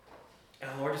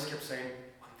 And the Lord just kept saying,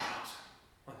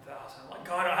 1,000. I'm like,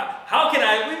 God, how can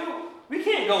I? We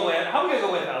can't go in. How are we going to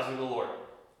go in 1,000 with the Lord?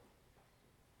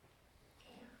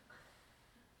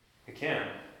 You can.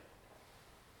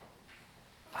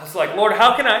 I was like, Lord,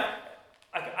 how can I?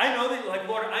 I know that,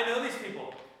 Lord, I know these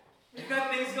people. You've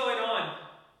got things going on.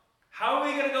 How are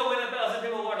we going to go win 1,000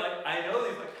 people, Lord? I know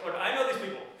these, Lord, I know these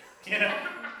people.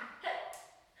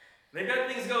 They've got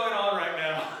things going on right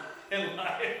now in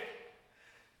life.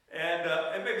 And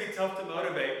it may be tough to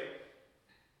motivate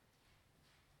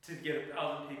to get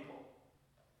 1,000 people.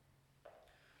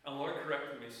 And the Lord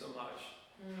corrected me so much.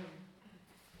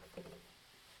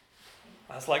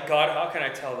 I was like, God, how can I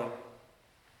tell them?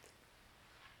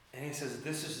 And He says,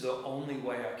 this is the only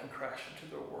way I can crash into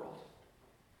their world.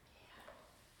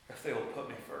 If they will put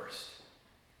me first.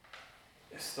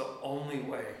 It's the only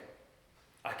way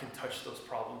I can touch those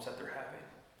problems that they're having.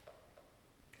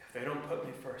 If they don't put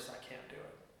me first, I can't do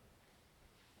it.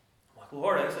 I'm like,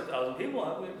 Lord, that's 1,000 people.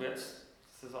 I'll do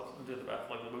the math.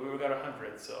 We got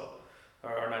 100,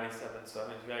 or 97, so that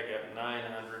means we got to get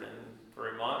 900 in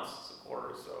 3 months. It's a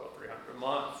quarter, so 300 a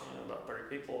month. About 30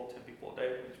 people, 10 people a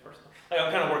day for each person.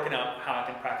 I'm kind of working out how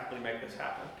I can practically make this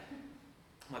happen.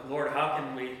 I'm like, Lord, how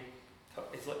can we?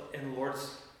 And the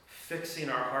Lord's fixing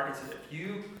our heart. He said,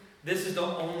 this is the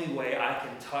only way I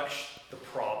can touch the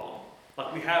problem.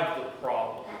 We have the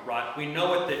problem, right? We know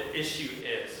what the issue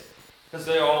is. Because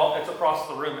it's across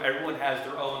the room. Everyone has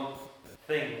their own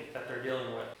thing that they're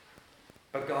dealing with.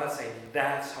 But God's saying,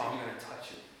 that's how I'm going to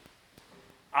touch it.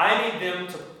 I need them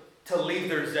to leave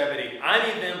their Zebedee. I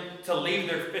need them to leave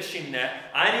their fishing net.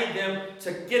 I need them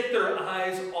to get their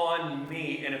eyes on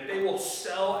me. And if they will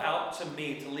sell out to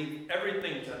me, to leave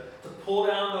everything, to pull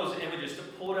down those images, to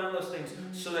pull down those things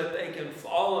so that they can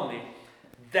follow me,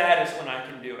 that is when I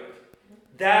can do it.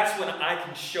 That's when I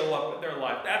can show up in their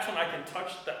life. That's when I can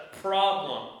touch the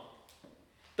problem.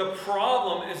 The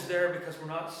problem is there because we're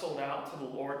not sold out to the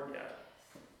Lord yet.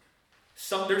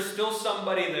 There's still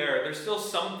somebody there. There's still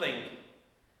something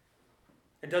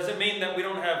It doesn't mean that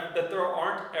that there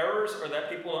aren't errors or that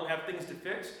people don't have things to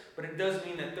fix, but it does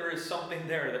mean that there is something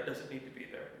there that doesn't need to be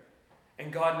there.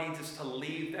 And God needs us to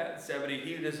leave that Zebedee.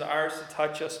 He desires to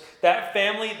touch us. That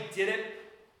family did it.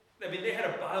 I mean, they had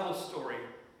a Bible story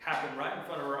happen right in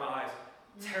front of our eyes,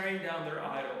 tearing down their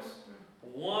idols.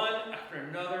 One after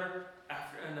another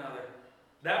after another.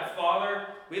 That father,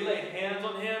 we laid hands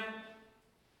on him.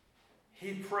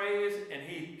 He praised and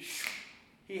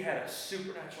he had a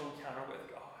supernatural encounter with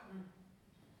God.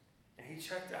 And he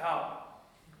checked out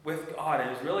with God. And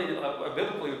it was really,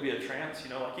 biblically, it would be a trance,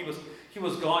 like he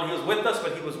was gone. He was with us,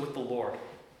 but he was with the Lord.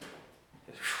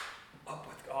 He was up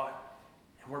with God.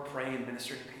 And we're praying,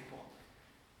 ministering to people.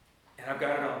 And I've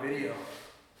got it on video.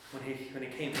 When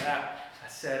he came back, I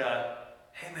said,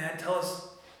 hey man, tell us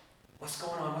what's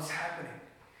going on, what's happening.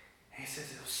 And he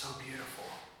says, it was so beautiful.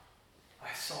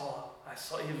 I saw,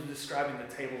 he was describing the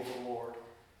table of the Lord.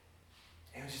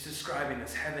 He was just describing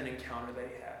this heaven encounter that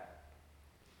he had.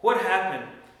 What happened?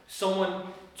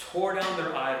 Someone tore down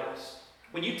their idols.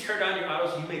 When you tear down your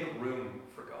idols, you make room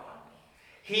for God.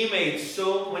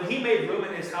 When he made room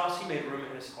in his house, he made room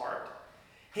in his heart.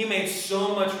 He made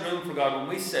so much room for God. When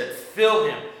we said, fill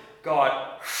him,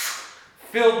 God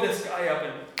filled this guy up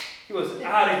and he was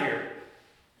out of here.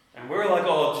 And we're like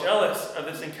all jealous of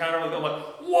this encounter with him. Like,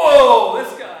 whoa,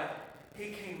 this guy.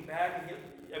 He came back and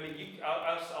when we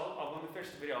finish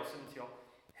the video, I'll send it to y'all.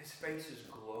 His face is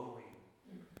glowing.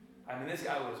 I mean, this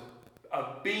guy was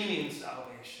a beaming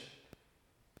salvation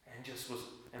and just was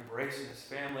embracing his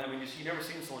family. I mean, you never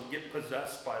seen someone get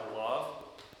possessed by love.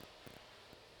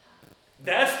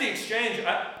 That's the exchange.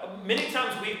 Many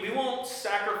times we won't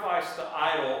sacrifice the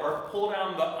idol or pull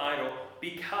down the idol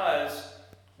because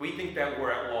we think that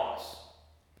we're at loss.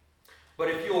 But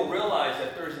if you'll realize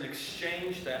that there's an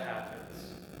exchange that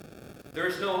happens,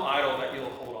 there's no idol that you'll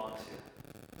hold on to.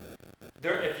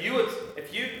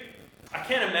 I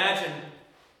can't imagine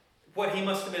what he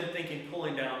must have been thinking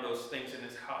pulling down those things in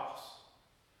his house.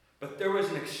 But there was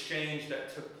an exchange that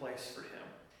took place for him.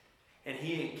 And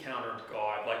he encountered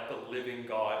God, like the living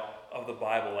God of the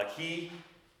Bible. Like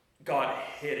God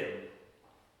hit him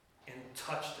and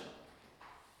touched him.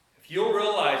 If you'll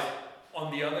realize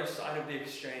on the other side of the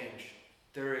exchange,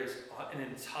 there is an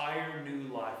entire new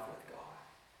life with God.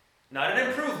 Not an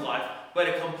improved life, but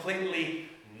a completely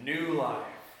new life.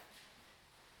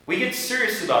 We get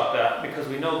serious about that because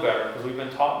we know better, because we've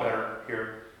been taught better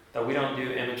here. That we don't do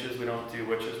images, we don't do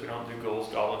witches, we don't do ghouls,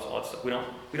 goblins, all that stuff. We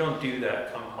don't do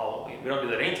that come Halloween. We don't do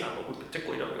that anytime, but we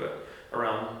particularly don't do it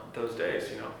around those days,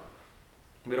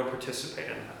 We don't participate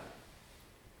in that.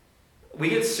 We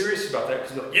get serious about that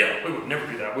because we're like, yeah, we would never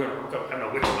do that. We don't have no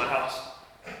witch in my house.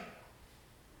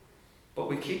 But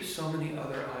we keep so many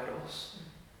other idols.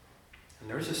 And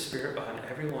there's a spirit behind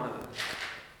every one of them.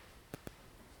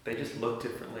 They just look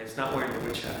differently. It's not wearing the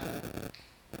witch hat.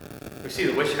 We see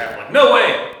the witch hat, like, no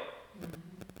way!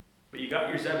 But you got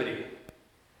your Zebedee.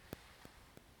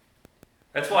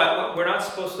 That's why we're not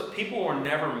supposed to. People were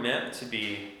never meant to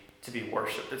be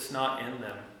worshipped. It's not in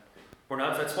them. We're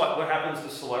not. That's what happens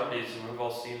to celebrities, and we've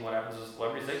all seen what happens to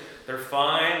celebrities. They're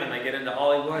fine, and they get into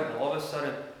Hollywood, and all of a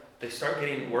sudden they start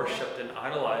getting worshipped and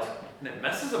idolized, and it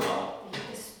messes them up.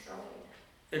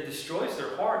 It destroys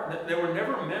their heart. They were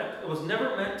never meant. It was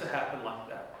never meant to happen like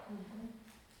that.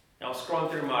 I was scrolling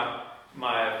through my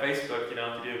Facebook, to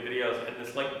do videos, and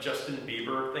this Justin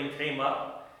Bieber thing came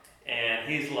up, and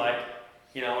he's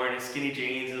wearing his skinny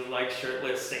jeans and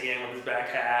shirtless, singing with his back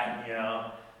hat,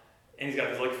 and he's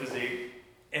got this physique,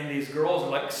 and these girls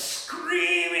are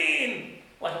screaming,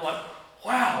 I'm like,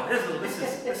 wow,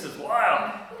 this is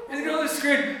wild. And the girls are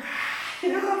screaming,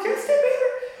 Justin Bieber,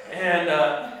 and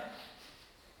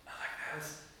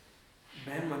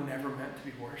men were never meant to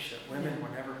be worshipped. Women were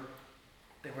never.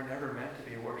 They were never meant to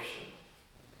be worshipped.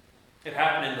 It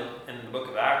happened in the book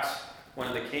of Acts, one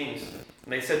of the kings.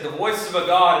 And they said, the voice of a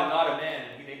God and not a man.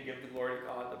 And he didn't give the glory to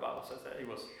God. The Bible says that. It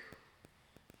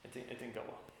didn't go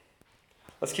well.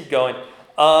 Let's keep going.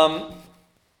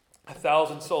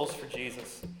 1,000 souls for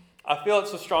Jesus. I feel it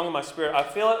so strong in my spirit. I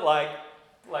feel it like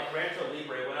Rancho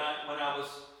Libre. When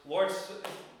Lord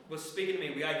was speaking to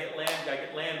me, we gotta get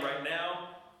land right now.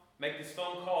 Make this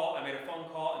phone call. I made a phone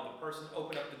call, and the person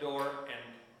opened up the door, and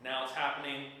now it's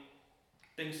happening.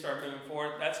 Things start moving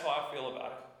forward. That's how I feel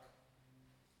about it.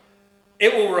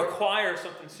 It will require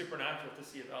something supernatural to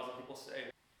see 1,000 people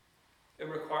saved. It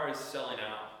requires selling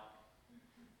out.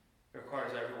 It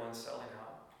requires everyone selling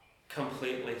out.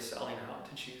 Completely selling out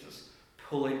to Jesus.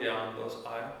 Pulling down those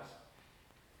idols.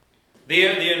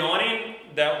 The anointing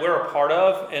that we're a part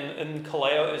of in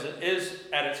Kaleo is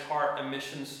at its heart a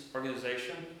missions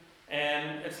organization.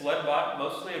 And it's led by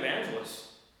mostly evangelists.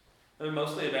 They're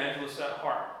mostly evangelists at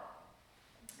heart.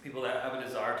 People that have a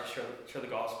desire to share the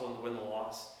gospel and to win the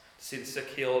lost, to see the sick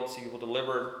healed, to see people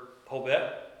delivered, the whole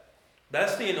bit.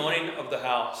 That's the anointing of the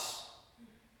house.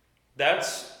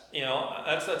 That's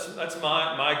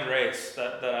my grace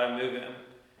that I move in.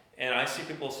 And I see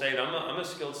people saved. I'm a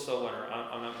skilled soul winner.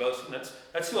 I'm not boasting.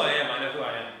 That's who I am. I know who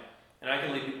I am. And I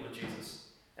can lead people to Jesus.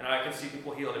 And I can see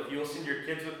people healed. If you'll send your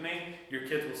kids with me, your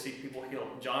kids will see people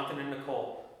healed. Jonathan and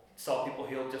Nicole saw people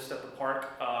healed just at the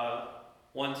park.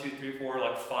 1, 2, 3, 4,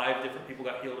 like 5 different people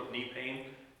got healed of knee pain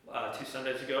 2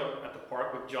 Sundays ago at the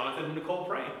park with Jonathan and Nicole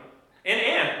praying. And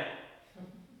Ann.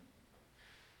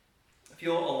 If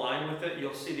you'll align with it,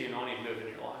 you'll see the anointing move in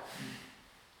your life.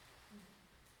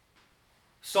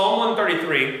 Psalm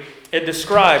 133, it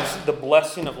describes the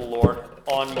blessing of the Lord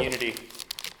on unity.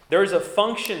 There's a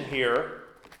function here.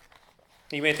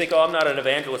 You may think, I'm not an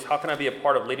evangelist. How can I be a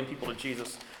part of leading people to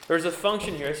Jesus? There's a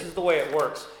function here. This is the way it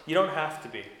works. You don't have to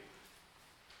be.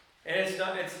 And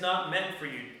it's not meant for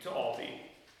you to all be.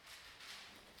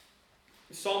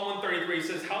 Psalm 133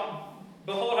 says,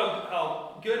 behold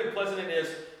how good and pleasant it is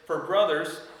for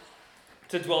brothers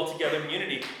to dwell together in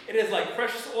unity. It is like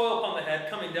precious oil upon the head,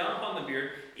 coming down upon the beard,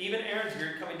 even Aaron's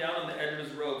beard coming down on the edge of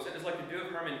his robes. It is like the dew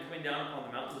of Hermon coming down upon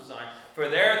the mountains of Zion. For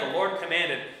there the Lord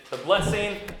commanded the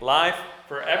blessing, life,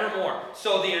 forevermore.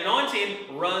 So the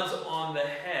anointing runs on the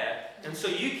head. And so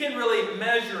you can really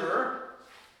measure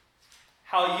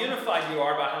how unified you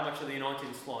are by how much of the anointing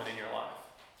is flowing in your life.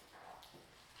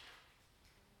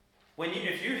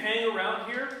 If you hang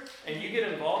around here and you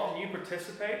get involved and you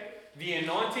participate, the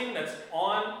anointing that's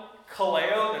on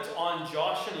Kaleo, that's on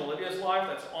Josh and Olivia's life,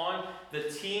 that's on the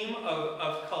team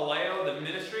of Kaleo, the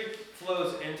ministry,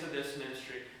 flows into this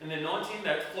ministry. And the anointing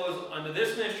that flows under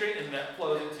this ministry and that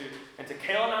flows into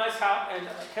Kayla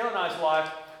and I's life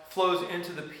flows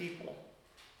into the people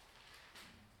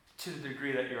to the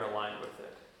degree that you're aligned with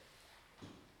it.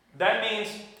 That means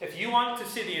if you want to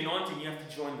see the anointing, you have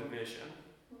to join the vision.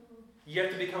 You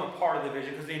have to become a part of the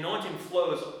vision because the anointing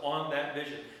flows on that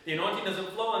vision. The anointing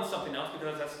doesn't flow on something else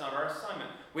because that's not our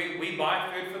assignment. We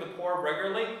buy food for the poor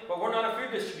regularly, but we're not a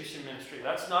food distribution ministry.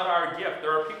 That's not our gift.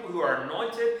 There are people who are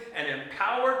anointed and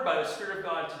empowered by the Spirit of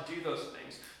God to do those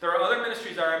things. There are other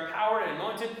ministries that are empowered and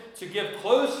anointed to give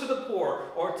clothes to the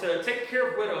poor or to take care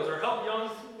of widows or help young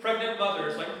pregnant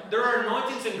mothers. There are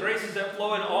anointings and graces that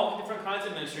flow in all different kinds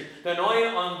of ministry. The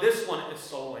anointing on this one is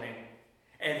soul winning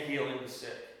and healing the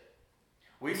sick.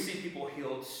 We see people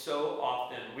healed so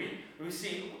often. We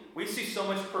see so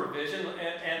much provision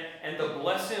and the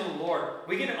blessing of the Lord.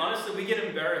 We get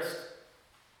embarrassed.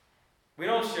 We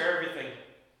don't share everything.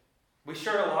 We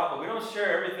share a lot, but we don't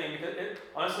share everything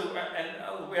because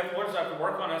we have Lord have to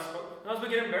work on us. But sometimes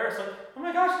we get embarrassed, like, oh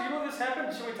my gosh, do you know this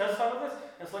happened? Should we testify with this?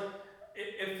 And it's like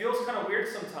it feels kind of weird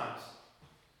sometimes.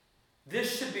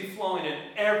 This should be flowing in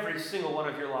every single one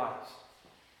of your lives.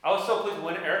 I was so pleased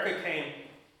when Erica came.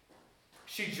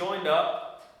 She joined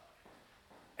up,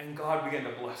 and God began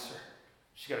to bless her.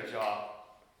 She got a job.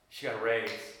 She got a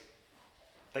raise.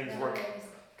 Things worked.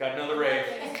 Got another raise.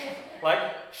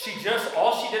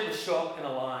 All she did was show up in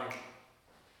a line.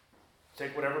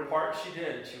 Take whatever part she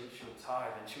did, and she would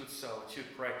tithe, and she would sow, and she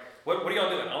would pray. What are y'all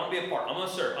doing? I want to be a part. I'm going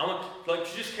to serve.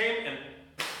 She just came, and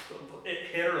it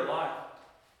hit her life.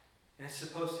 And it's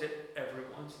supposed to hit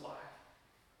everyone's life.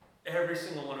 Every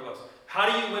single one of us. How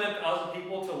do you win 1,000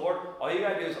 people to the Lord? All you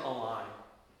got to do is align.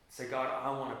 Say, God, I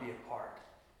want to be a part.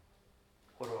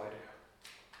 What do?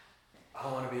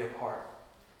 I want to be a part.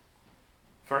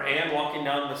 For Ann walking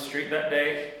down the street that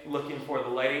day, looking for the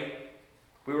lady,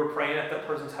 we were praying at that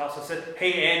person's house. I said,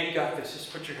 hey, Ann, you got this.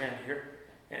 Just put your hand here.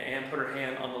 And Ann put her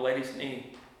hand on the lady's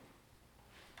knee,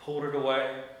 pulled it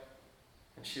away,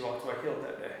 and she walked away healed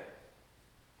that day.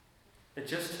 It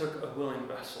just took a willing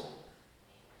vessel.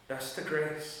 That's the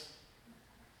grace.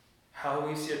 How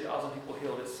we see 1,000 people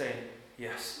healed is saying,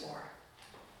 yes, Lord.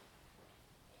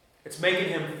 It's making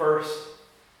him first.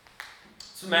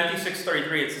 So Matthew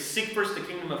 6:33, it's to seek first the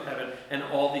kingdom of heaven, and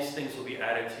all these things will be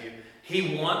added to you.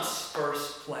 He wants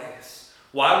first place.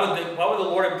 Why would the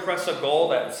Lord impress a goal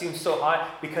that seems so high?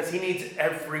 Because he needs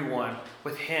everyone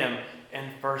with him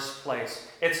in first place.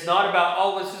 It's not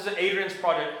about, this is an Adrian's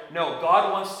project. No,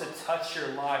 God wants to touch your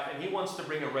life, and he wants to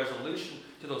bring a resolution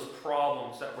to those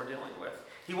problems that we're dealing with.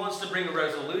 He wants to bring a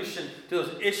resolution to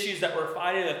those issues that we're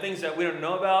fighting, the things that we don't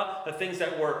know about, the things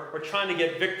that we're trying to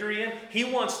get victory in. He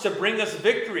wants to bring us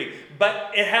victory,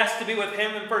 but it has to be with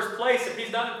him in first place. If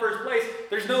he's not in first place,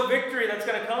 there's no victory that's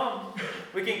going to come.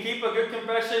 We can keep a good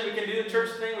confession. We can do the church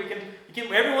thing.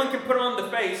 Everyone can put on the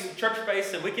face, church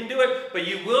face, and we can do it. But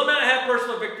you will not have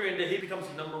personal victory until he becomes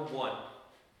number one.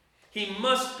 He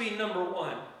must be number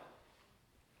one.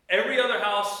 Every other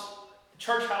house,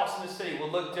 church house in the city will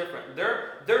look different.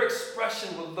 Their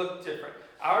expression will look different.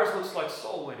 Ours looks like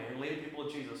soul winning and leading people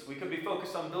to Jesus. We could be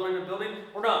focused on building a building.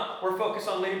 We're not. We're focused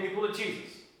on leading people to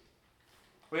Jesus.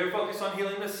 We are focused on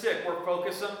healing the sick. We're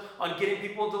focused on getting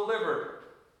people delivered.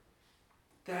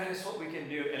 That is what we can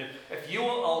do. And if you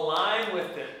will align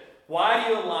with it, why do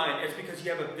you align? It's because you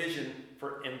have a vision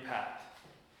for impact.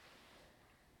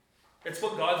 It's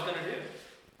what God's going to do.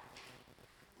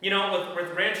 You know,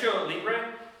 with Rancho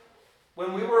Libre,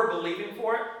 when we were believing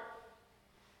for it,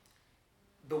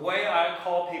 the way I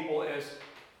call people is,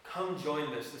 come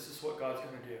join this. This is what God's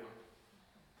going to do.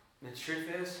 And the truth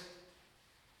is,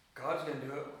 God's going to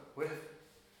do it with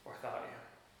or without you.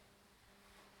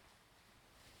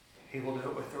 He will do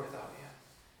it with or without you.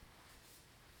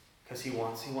 Because he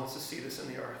wants to see this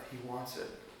in the earth. He wants it.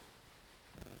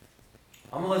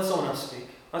 I'm going to let someone else speak.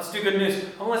 Let's do good news.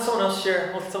 I'm going to let someone else share.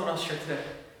 I'm going to let someone else share today.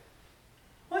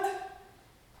 What?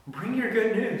 Bring your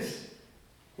good news.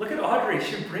 Look at Audrey.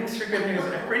 She brings her good news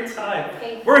every time.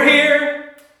 We're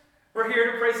here. We're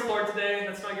here to praise the Lord today.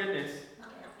 That's my good news.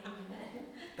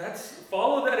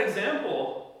 Follow that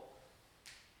example.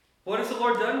 What has the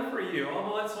Lord done for you? I'm going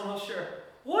to let someone else share.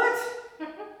 What?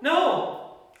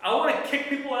 No. I want to kick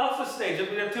people off the stage if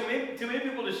we have too many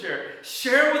people to share.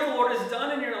 Share what the Lord has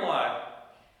done in your life.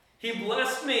 He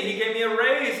blessed me. He gave me a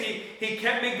raise. He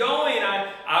kept me going.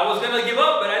 I was going to give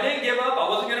up, but I didn't give up. I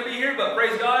wasn't going to be here, but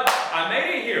praise God, I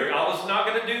made it here. I was not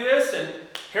going to do this, and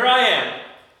here I am.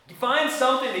 Find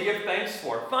something to give thanks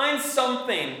for. Find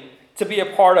something to be a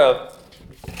part of.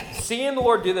 Seeing the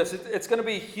Lord do this, it's going to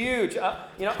be huge.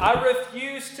 I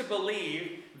refuse to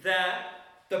believe that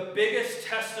the biggest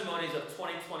testimonies of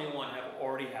 2021 have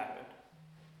already happened.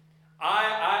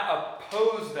 I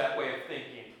oppose that way of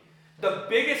thinking. The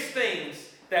biggest things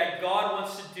that God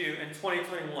wants to do in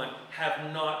 2021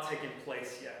 have not taken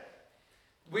place yet.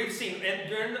 We've seen, and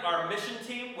during our mission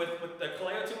team, with the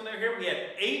Kaleo team when they were here, we had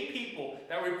 8 people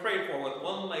that we prayed for with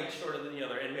one leg shorter than the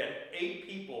other, and we had 8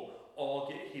 people all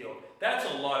get healed. That's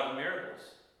a lot of miracles.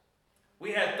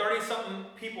 We had 30-something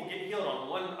people get healed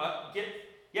on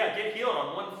get healed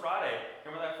on one Friday.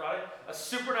 Remember that Friday? A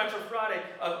supernatural Friday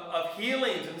of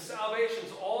healings and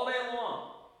salvations all day long.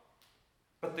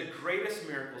 But the greatest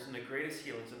miracles and the greatest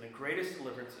healings and the greatest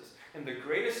deliverances and the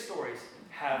greatest stories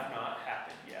have not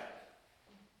happened yet.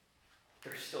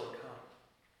 They're still to come.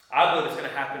 I believe it's going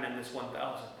to happen in this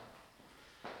 1,000.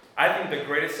 I think the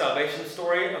greatest salvation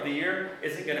story of the year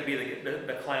isn't going to be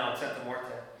the clown Santa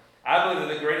Muerte. I believe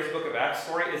that the greatest book of Acts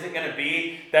story isn't going to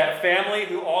be that family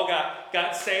who all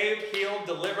got saved, healed,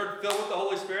 delivered, filled with the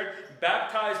Holy Spirit,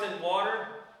 baptized in water.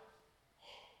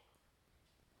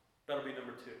 That'll be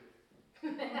number 2.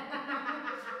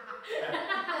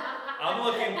 I'm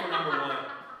looking for number 1.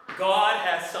 God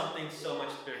has something so much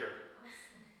bigger.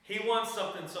 He wants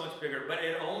something so much bigger, but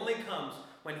it only comes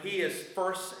when He is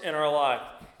first in our life.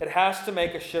 It has to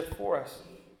make a shift for us.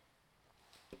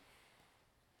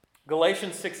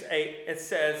 Galatians 6:8, it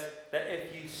says that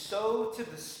if you sow to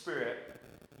the Spirit,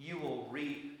 you will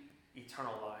reap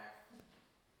eternal life.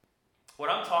 What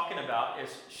I'm talking about is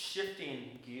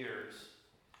shifting gears,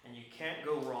 and you can't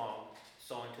go wrong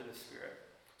sowing to the Spirit.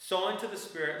 Sowing to the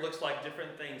Spirit looks like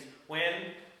different things.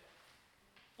 When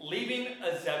leaving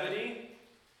a Zebedee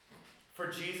for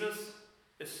Jesus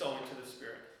is sowing to the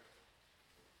Spirit.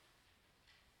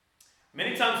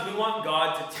 Many times we want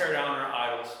God to tear down our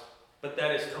idols, but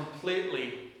that is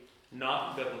completely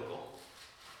not biblical.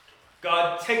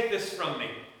 God, take this from me.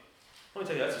 Let me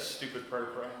tell you, that's a stupid prayer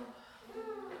to pray.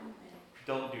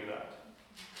 Don't do that.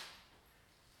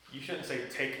 You shouldn't say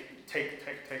take.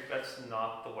 That's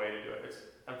not the way to do it.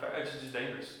 In fact, it's just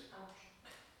dangerous.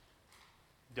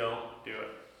 Don't do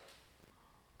it.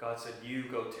 God said, you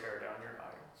go tear down your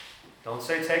idols. Don't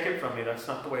say take it from me. That's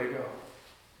not the way to go.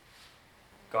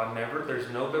 God never, there's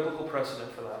no biblical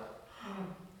precedent for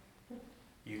that.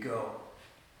 You go.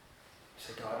 You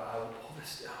say, God, I will pull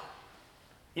this down.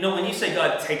 You know, when you say,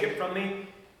 God, take it from me,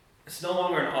 it's no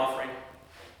longer an offering.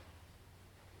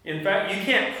 In fact, you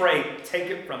can't pray, take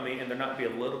it from me, and there not be a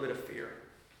little bit of fear.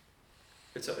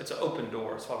 It's an open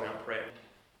door. That's why we don't pray.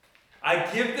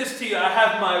 I give this to you. I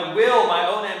have my will, my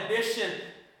own ambition.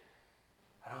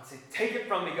 I don't say, take it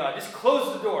from me, God. Just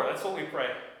close the door. That's what we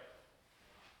pray.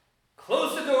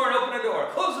 Close the door and open a door.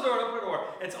 Close the door and open a door.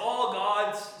 It's all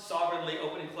God's sovereignly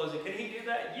opening and closing. Can He do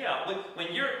that? Yeah.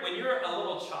 When you're a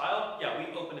little child, yeah,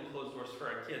 we open and close doors for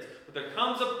our kids. But there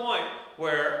comes a point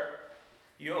where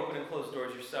You open and close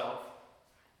doors yourself,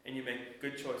 and you make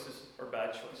good choices or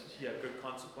bad choices. You have good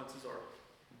consequences or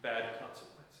bad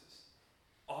consequences.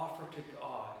 Offer to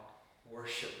God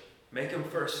worship. Make Him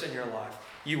first in your life.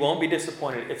 You won't be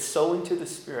disappointed. It's sowing to the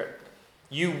Spirit.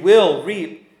 You will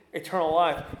reap eternal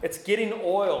life. It's getting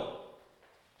oil.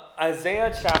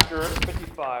 Isaiah chapter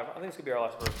 55. I think it's going to be our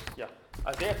last verse. Yeah.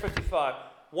 Isaiah 55.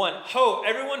 1. Ho,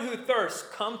 everyone who thirsts,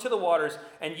 come to the waters,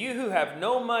 and you who have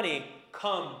no money,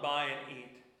 come buy and eat.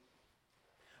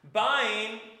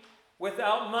 Buying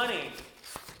without money.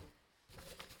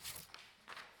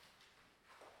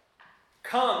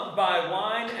 Come buy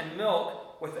wine and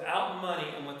milk without money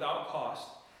and without cost.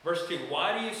 Verse 2.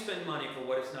 Why do you spend money for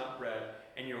what is not bread,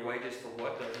 and your wages for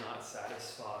what does not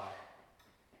satisfy?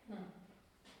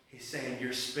 He's saying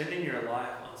you're spending your life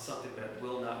on something that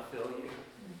will not fill you.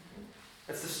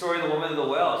 That's the story of the woman at the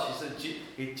well. She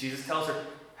said, Jesus tells her,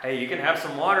 hey, you can have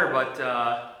some water, but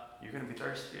you're going to be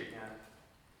thirsty again.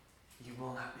 You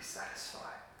will not be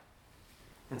satisfied.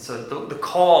 And so the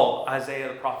call Isaiah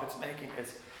the prophet's making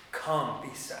is, come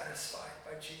be satisfied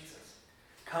by Jesus.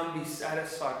 Come be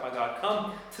satisfied by God.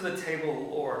 Come to the table of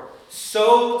the Lord.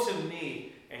 Sow to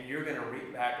me, and you're going to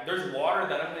reap back. There's water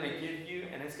that I'm going to give you,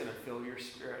 and it's going to fill your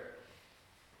spirit.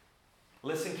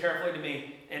 Listen carefully to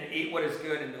me, and eat what is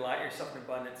good, and delight yourself in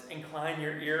abundance. Incline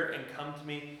your ear and come to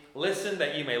me. Listen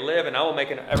that you may live, and I will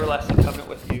make an everlasting covenant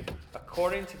with you,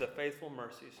 according to the faithful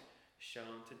mercies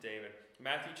shown to David.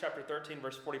 Matthew chapter 13,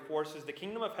 verse 44 says, the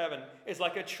kingdom of heaven is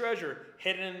like a treasure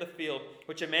hidden in the field,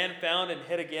 which a man found and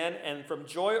hid again, and from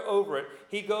joy over it,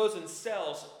 he goes and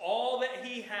sells all that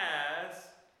he has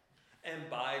and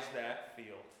buys that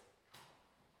field.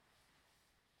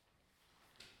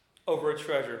 Over a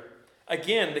treasure.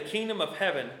 Again, the kingdom of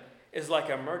heaven is like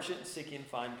a merchant seeking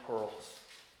fine pearls.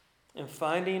 And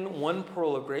finding one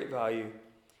pearl of great value,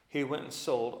 he went and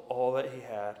sold all that he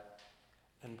had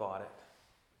and bought it.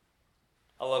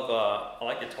 I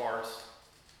like guitars.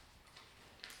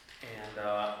 And,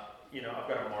 I've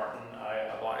got a Martin.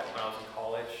 I bought it when I was in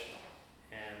college.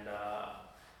 And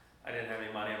I didn't have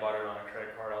any money. I bought it on a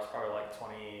credit card. I was probably like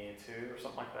 22 or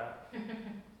something like that.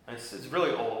 It's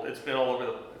really old. It's been all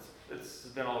over it's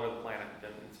been all over the planet.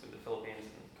 It's been the Philippines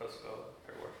and Kosovo,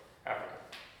 everywhere, Africa.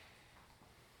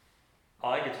 I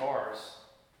like guitars.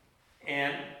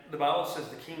 And the Bible says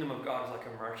the kingdom of God is like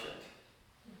a merchant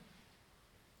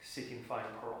seeking fine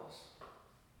pearls.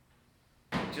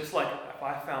 Just like if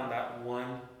I found that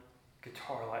one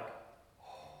guitar, like,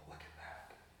 oh, look at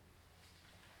that.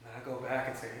 And then I go back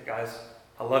and say, hey guys,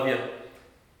 I love you,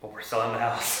 but we're selling the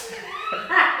house.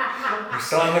 We're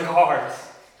selling the cars.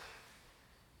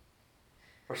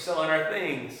 We're selling our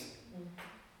things.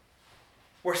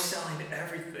 We're selling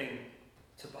everything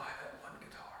to buy that one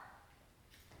guitar.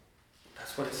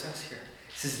 That's what it says here.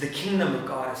 It says the kingdom of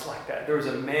God is like that. There was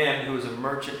a man who was a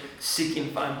merchant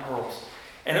seeking fine pearls.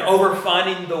 And over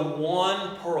finding the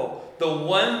one pearl, the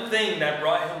one thing that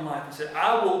brought him life, he said,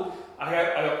 I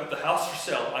got to put the house for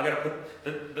sale. I got to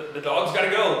put, the dog's got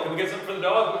to go. Can we get something for the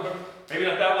dog? Maybe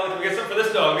not that one. Can we get something for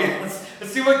this dog?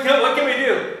 Let's see what can we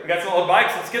do. We got some old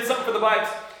bikes. Let's get something for the bikes.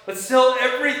 Let's sell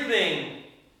everything.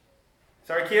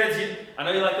 Sorry, kids. I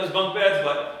know you like those bunk beds,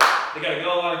 but they got to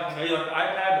go. I know you like the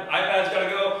iPad. The iPad's got to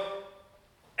go.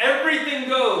 Everything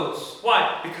goes.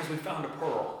 Why? Because we found a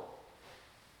pearl.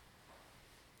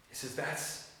 He says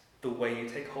that's the way you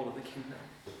take hold of the kingdom.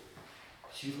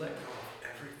 You let go of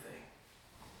everything.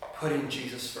 Putting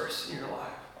Jesus first in your life.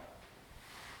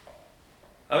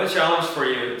 I have a challenge for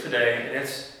you today, and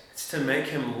it's to make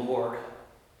him Lord.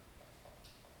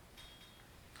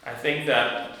 I think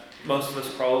that most of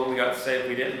us probably got saved.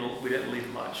 We didn't leave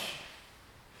much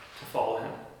to follow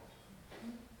him.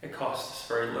 It cost us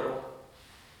very little.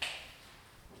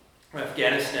 In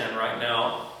Afghanistan right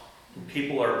now,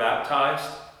 people are baptized.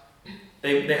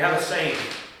 They have a saying.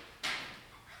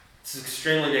 This is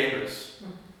extremely dangerous.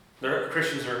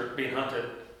 Christians are being hunted.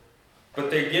 But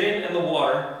they get in the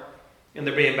water and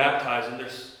they're being baptized. And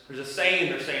there's a saying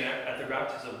they're saying at their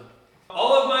baptism.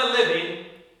 All of my living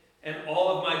and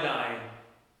all of my dying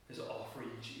is all for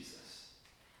you, Jesus.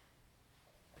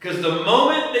 Because the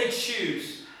moment they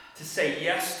choose to say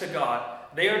yes to God,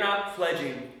 they are not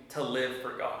pledging to live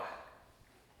for God.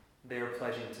 They are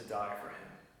pledging to die for him.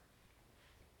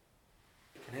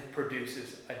 And it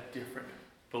produces a different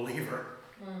believer.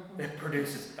 Mm-hmm. It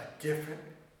produces a different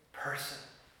person.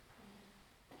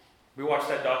 We watched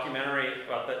that documentary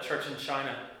about that church in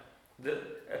China.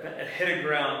 A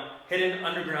hidden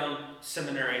underground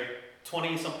seminary,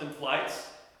 20-something flights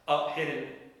up hidden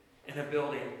in a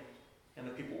building. And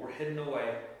the people were hidden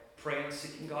away, praying,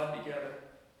 seeking God together.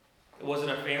 It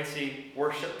wasn't a fancy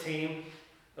worship team.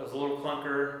 Those little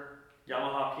clunker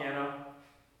Yamaha piano,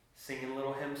 singing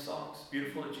little hymn songs,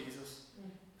 beautiful to Jesus.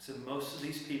 So most of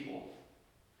these people,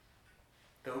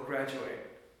 they'll graduate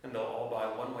and they'll all buy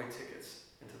one-way tickets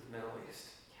into the Middle East.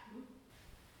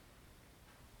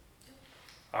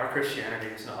 Our Christianity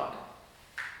is not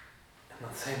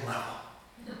on the same level.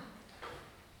 No.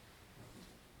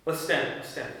 Let's stand.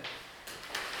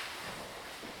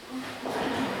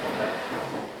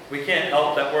 We can't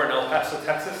help that we're in El Paso,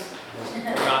 Texas. We're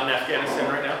not in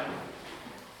Afghanistan right now.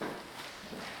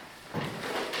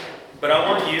 But I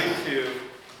want you to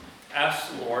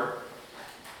ask the Lord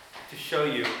to show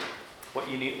you what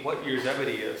you need, what your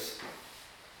Zebedee is,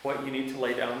 what you need to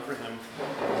lay down for him.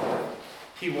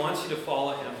 He wants you to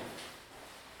follow him.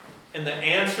 And the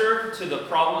answer to the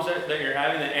problems that you're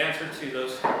having, the answer to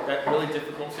that really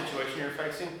difficult situation you're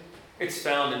facing, it's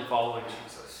found in following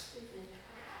Jesus.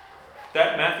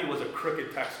 That Matthew was a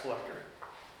crooked tax collector.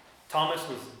 Thomas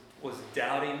was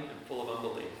doubting and full of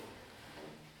unbelief.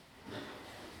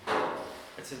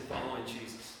 It's in following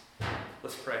Jesus.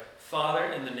 Let's pray.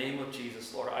 Father, in the name of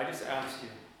Jesus, Lord, I just ask you,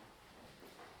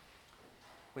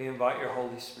 we invite your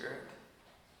Holy Spirit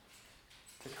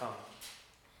to come.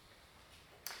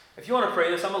 If you want to pray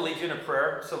this, I'm going to lead you in a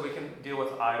prayer so we can deal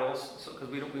with idols, because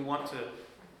we want to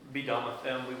be done with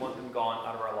them. We want them gone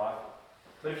out of our life.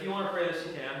 But if you want to pray this,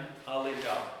 you can. I'll lead it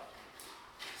out.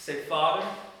 Say, Father,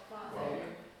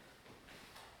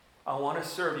 I want to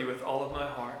serve you with all of my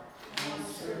heart.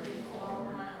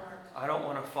 I don't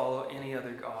want to follow any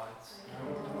other gods.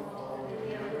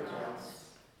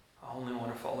 I only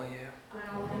want to follow you.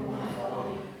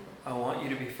 I want you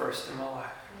to be first in my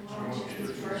life.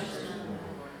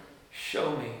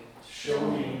 Show me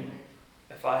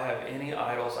if I have any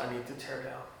idols I need to tear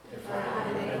down.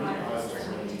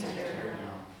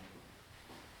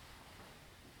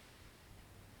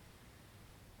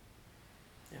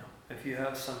 If you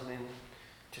have something,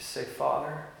 just say,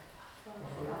 Father,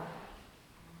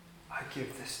 I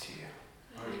give this to you.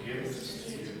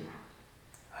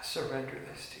 I surrender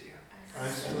this to you.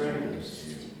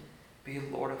 Be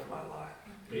Lord of my life.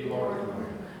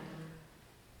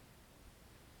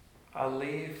 I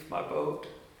leave my boat.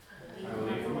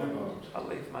 I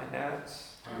leave my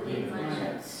nets.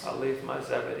 I leave my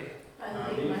Zebedee.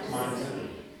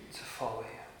 To follow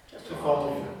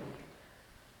you.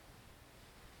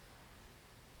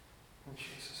 In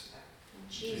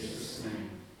Jesus' name.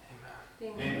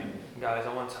 Amen. Guys, I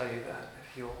want to tell you that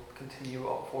if you'll continue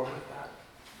forward with that,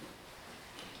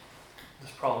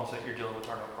 those problems that you're dealing with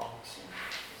are no problems.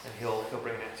 And he'll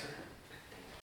bring an answer.